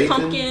 You had Satan,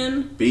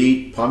 Pumpkin.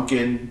 Beat,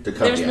 Pumpkin, Duchovny.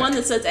 There's one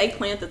that says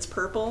eggplant that's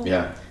purple.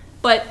 Yeah.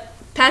 But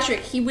Patrick,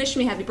 he wished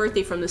me happy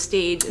birthday from the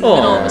stage in the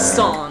middle of a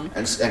song.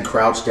 And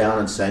crouched down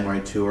and sang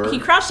right to her. He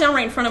crouched down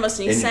right in front of us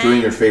and he And sang.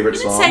 doing your favorite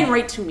he didn't song? sang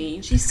right to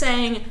me. She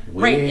sang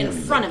right in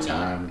When front of the me.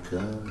 time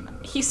comes.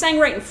 He sang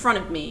right in front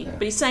of me,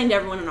 but he sang to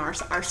everyone on our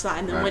side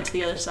and then Right. went to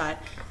the other side.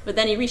 But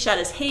then he reached out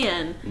his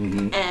hand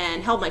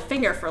and held my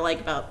finger for like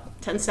about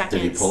 10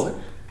 seconds. Did he pull it?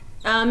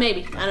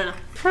 Maybe. I don't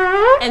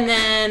know. And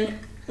then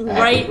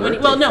right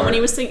when birthday when he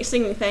was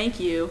singing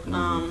 "Thank You,"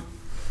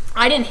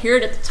 I didn't hear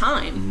it at the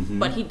time,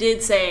 but he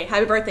did say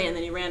 "Happy Birthday" and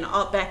then he ran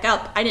back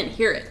up. I didn't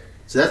hear it.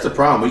 So that's the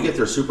problem. We get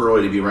there super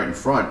early to be right in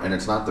front, and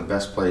it's not the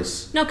best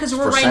place. No, because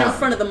we're for right in sound.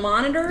 front of the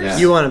monitors. Yeah.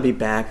 You want to be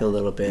back a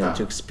little bit No.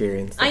 to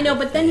experience. the I know,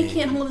 whole but then you thing.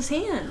 can't hold his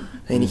hand.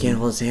 Then you can't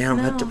hold his hand.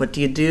 No. What do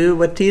you do?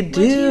 What do you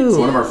do you do?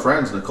 One of our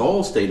friends,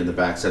 Nicole, stayed in the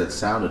back, said it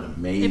sounded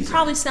amazing. It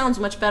probably sounds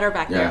much better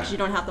back there Yeah. because you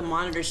don't have the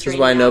monitors This is straight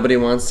why out. nobody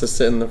wants to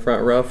sit in the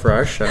front row for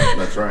our show.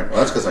 That's right. Well,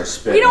 that's because I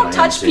spit. We when don't I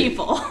touch MC.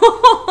 people.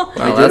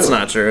 Well, do. that's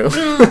not true.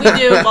 We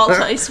do.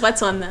 Walt he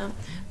sweats on them.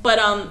 But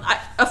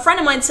a friend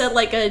of mine said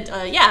like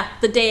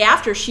the day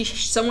after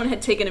someone had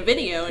taken a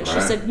video and she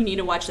Right. said you need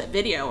to watch that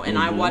video and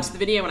I watched the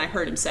video and I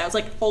heard him say I was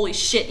like holy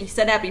shit, he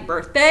said happy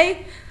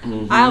birthday.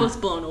 I was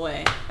blown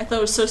away. I thought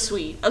it was so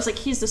sweet. I was like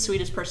he's the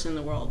sweetest person in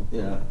the world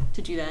Yeah.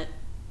 to do that.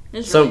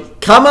 It's So really,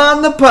 come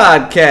on the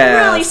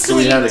podcast. really So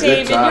we sweet, had a good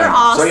David. time. You're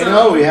awesome. So you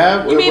know we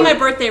have. You made my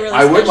birthday really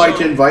I would like to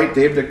special. invite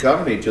Dave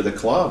Duchovny to the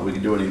club. We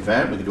can do an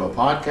event. We can do a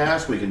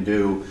podcast. We can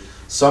do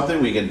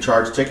something. We can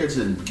charge tickets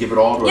and give it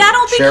all to Yeah, a I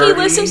don't think charity. he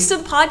listens to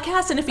the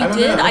podcast, and if he I don't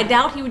did, know. I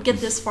doubt he would get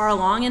this far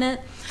along in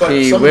it. But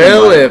He something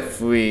will like- if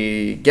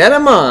we get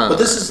him on. But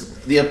this is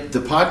the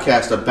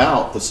podcast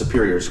about the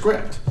Superior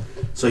Script,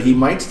 so he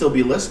might still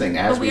be listening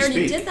as But we we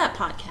already speak. did that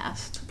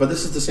podcast. But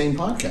this is the same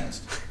podcast.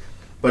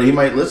 But he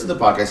might listen to the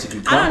podcast. He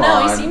could come I don't know.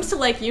 on. He seems to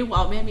like you.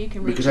 Well, maybe you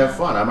can. We reach could have out.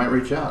 fun. I might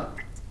reach out.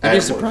 I'd be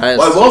And surprised.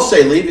 Well, I will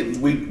say,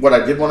 what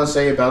I did want to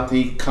say about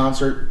the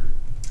concert,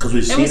 because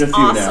we've seen was a few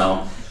awesome.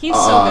 now. He's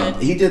so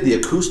good. He did the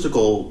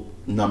acoustical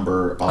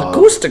number. Of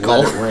Acoustical?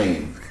 Let It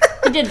Rain.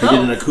 He did both. did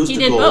an He did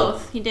acoustical-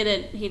 both. He did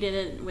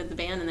it with the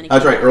band, and then he.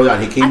 That's came right. back. Early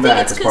on, he came I think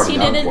back it's as because part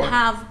of he the didn't encore.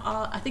 have.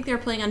 I think they were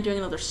planning on doing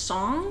another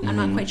song. I'm Mm-hmm.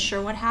 not quite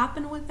sure what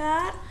happened with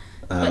that.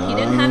 But he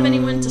didn't have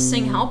anyone to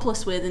sing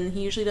 "Helpless" with, and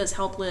he usually does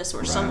 "Helpless"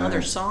 or some Right.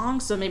 other song.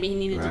 So maybe he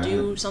needed Right. to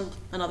do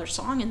another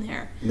song in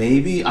there.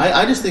 Maybe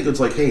I just think it's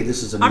like, hey,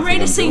 this is a new I'm ready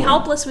thing to sing doing.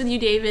 "Helpless" with you,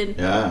 David.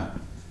 Yeah,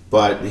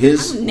 but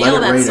his I would Let nail It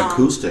that Rain song.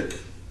 acoustic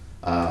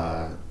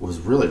was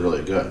really,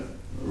 really good.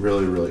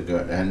 Really, really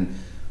good. And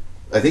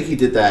I think he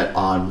did that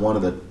on one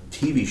of the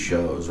TV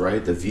shows,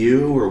 right? The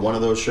View or one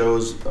of those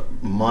shows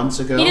months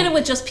ago. He did it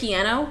with just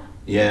piano.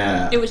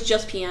 Yeah. It was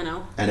just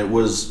piano. And it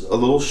was a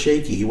little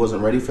shaky. He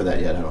wasn't ready for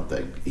that yet, I don't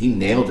think. He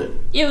nailed it.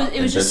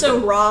 It was just so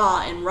Pittsburgh.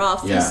 raw and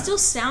rough. Yeah. He still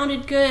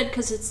sounded good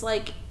because it's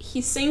like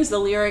he sings the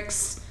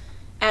lyrics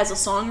as a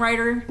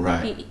songwriter.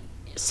 Right.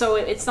 So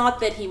it's not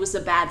that he was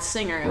a bad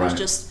singer. It was Right.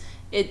 just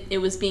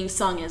it was being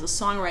sung as a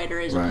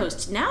songwriter as Right. opposed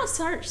to now it's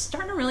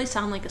starting to really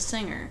sound like a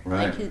singer.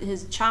 Right. Like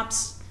his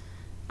chops.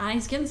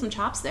 He's getting some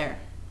chops there.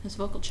 His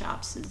vocal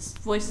chops. His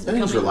voice is I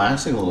think he's becoming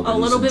relaxing a little bit. a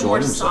little He's bit more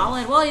enjoying himself.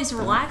 solid. Well, he's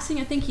relaxing.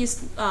 I think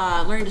he's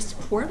learning to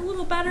support a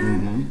little better,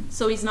 Mm-hmm.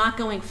 so he's not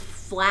going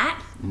flat.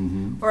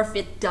 Or if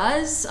it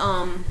does,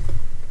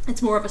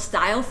 it's more of a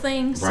style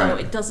thing, so Right.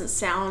 it doesn't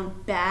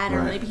sound bad, or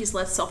Right. maybe he's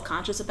less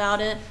self-conscious about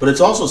it. But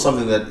it's also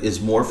something that is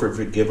more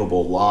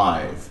forgivable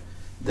live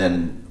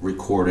than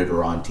recorded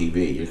or on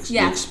TV. You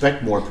Yeah.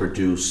 expect more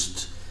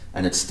produced,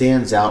 and it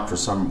stands out for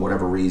some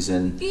whatever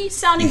reason. He's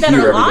sounding You hear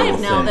better every live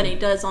little now thing. than he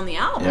does on the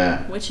album,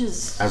 Yeah. which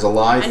is As a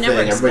live I thing, never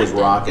everybody's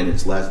expected. rocking.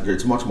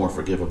 It's much more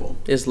forgivable.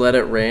 Is Let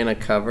It Rain a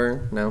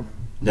cover? No.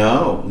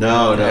 No.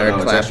 Eric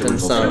It's actually Clapton original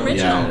song. tune.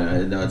 Original.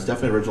 Yeah, no, it's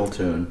definitely original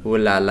tune. Ooh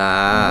la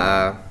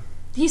la.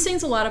 he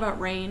sings a lot about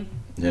rain.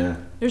 Yeah,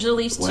 There's at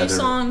least Weather. two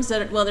songs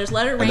there's Let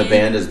It Rain, and the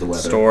band is the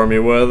weather. Stormy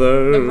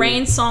weather. the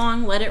rain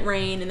song, Let It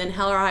Rain, and then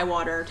Hell or High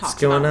Water talks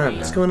What's going about on? rain.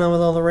 What's going on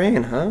with all the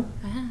rain, huh?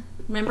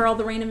 Remember all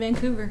the rain in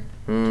Vancouver?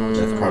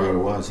 That's probably what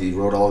it was. He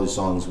wrote all these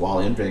songs while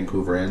in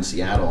Vancouver and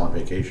Seattle on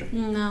vacation.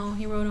 No,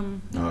 he wrote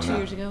them No, 2 no.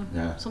 years ago.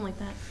 Yeah. Something like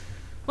that.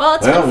 Well,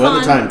 it's Well, been when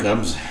fun. the time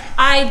comes.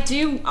 I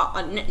do.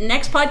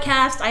 Next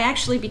podcast, I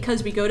actually,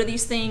 because we go to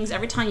these things,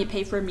 every time you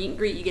pay for a meet and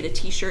greet, you get a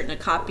T-shirt and a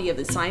copy of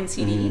the signed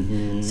CD.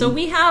 Mm-hmm. So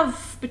we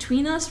have,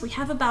 between us, we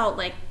have about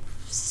like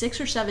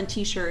 6 or 7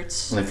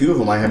 T-shirts. And a few of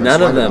them I haven't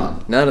None of sweated them.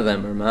 on. None of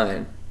them are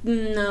mine.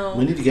 No.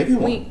 We need to give you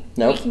one. We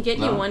Nope. can get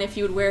you No. one if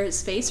you would wear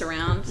his face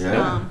around.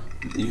 Yeah.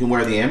 You can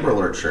wear the Amber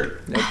Alert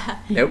shirt.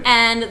 Nope.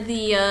 And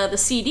the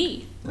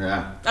CD.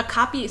 Yeah. A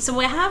copy. So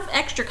I have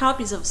extra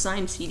copies of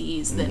signed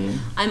CDs that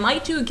I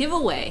might do a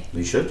giveaway.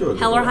 We should do it.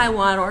 Hell or High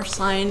Water,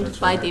 signed That's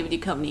by right. David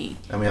Duchovny.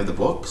 And we have the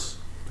books.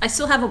 I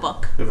still have a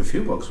book. We have a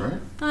few books, right?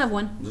 I have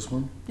one. This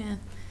one? Yeah.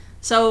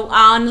 So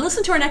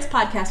listen to our next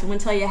podcast. I'm going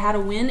to tell you how to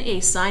win a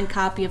signed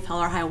copy of Hell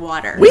or High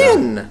Water.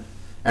 Win!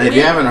 And if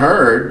you haven't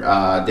heard,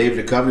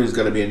 David Duchovny is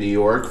going to be in New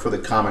York for the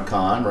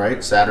Comic-Con,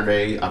 right?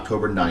 Saturday,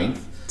 October 9th.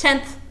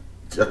 10th.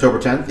 October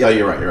 10th? Yeah,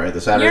 you're right. The Near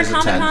Saturday's the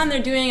 10th. Comic-Con,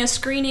 they're doing a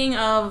screening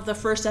of the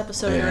first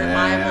episode of Yeah,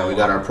 Revival. we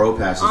got our pro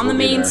passes. on the We'll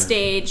be main there.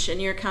 stage at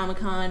near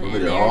Comic-Con, We'll be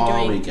and there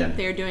all they're weekend.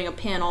 doing a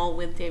panel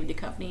with David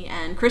Duchovny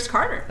and Chris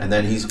Carter. And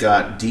then he's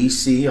got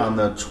DC on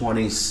the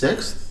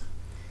 26th,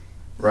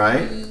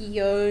 right?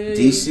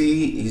 DC,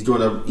 he's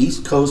doing an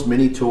East Coast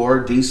mini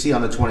tour. DC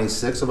on the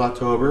 26th of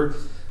October,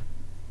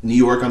 New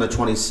York on the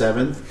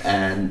 27th,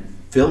 and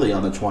Philly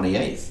on the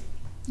 28th.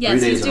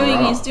 Yes, 3 days in a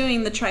row. he's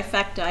doing the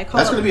trifecta. I call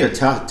That's it, going to be a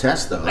tough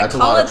test, though. I That's a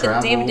call lot it of the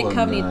travel. David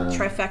Duchovny and,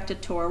 trifecta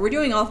tour. We're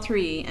doing all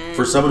 3, and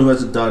for someone who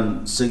hasn't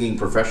done singing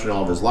professionally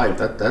all of his life,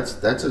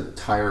 that's a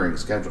tiring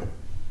schedule.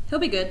 He'll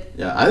be good.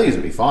 Yeah, I think he's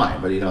gonna be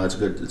fine. But you know, it's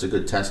a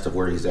good test of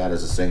where he's at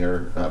as a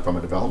singer from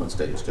a development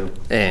stage too.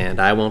 And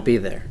I won't be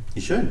there.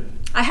 You should.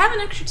 I have an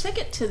extra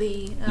ticket to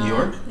the New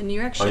York? The New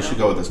York show. Oh, you should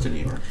go with us to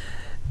New York.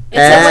 It's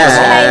at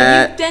Webster.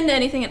 Hey, you've been to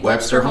anything at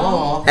Webster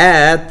Hall.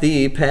 At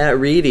the Pat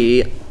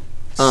Reedy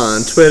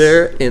on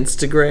Twitter,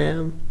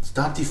 Instagram,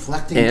 Stop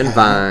deflecting. and Pat.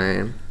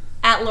 Vine.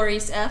 At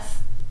Laurice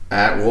F.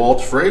 At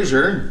Walt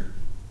Frazier.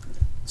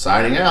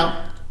 Signing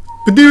out.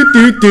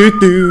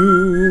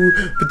 Ba-do-do-do-do.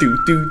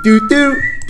 Ba-do-do-do-do.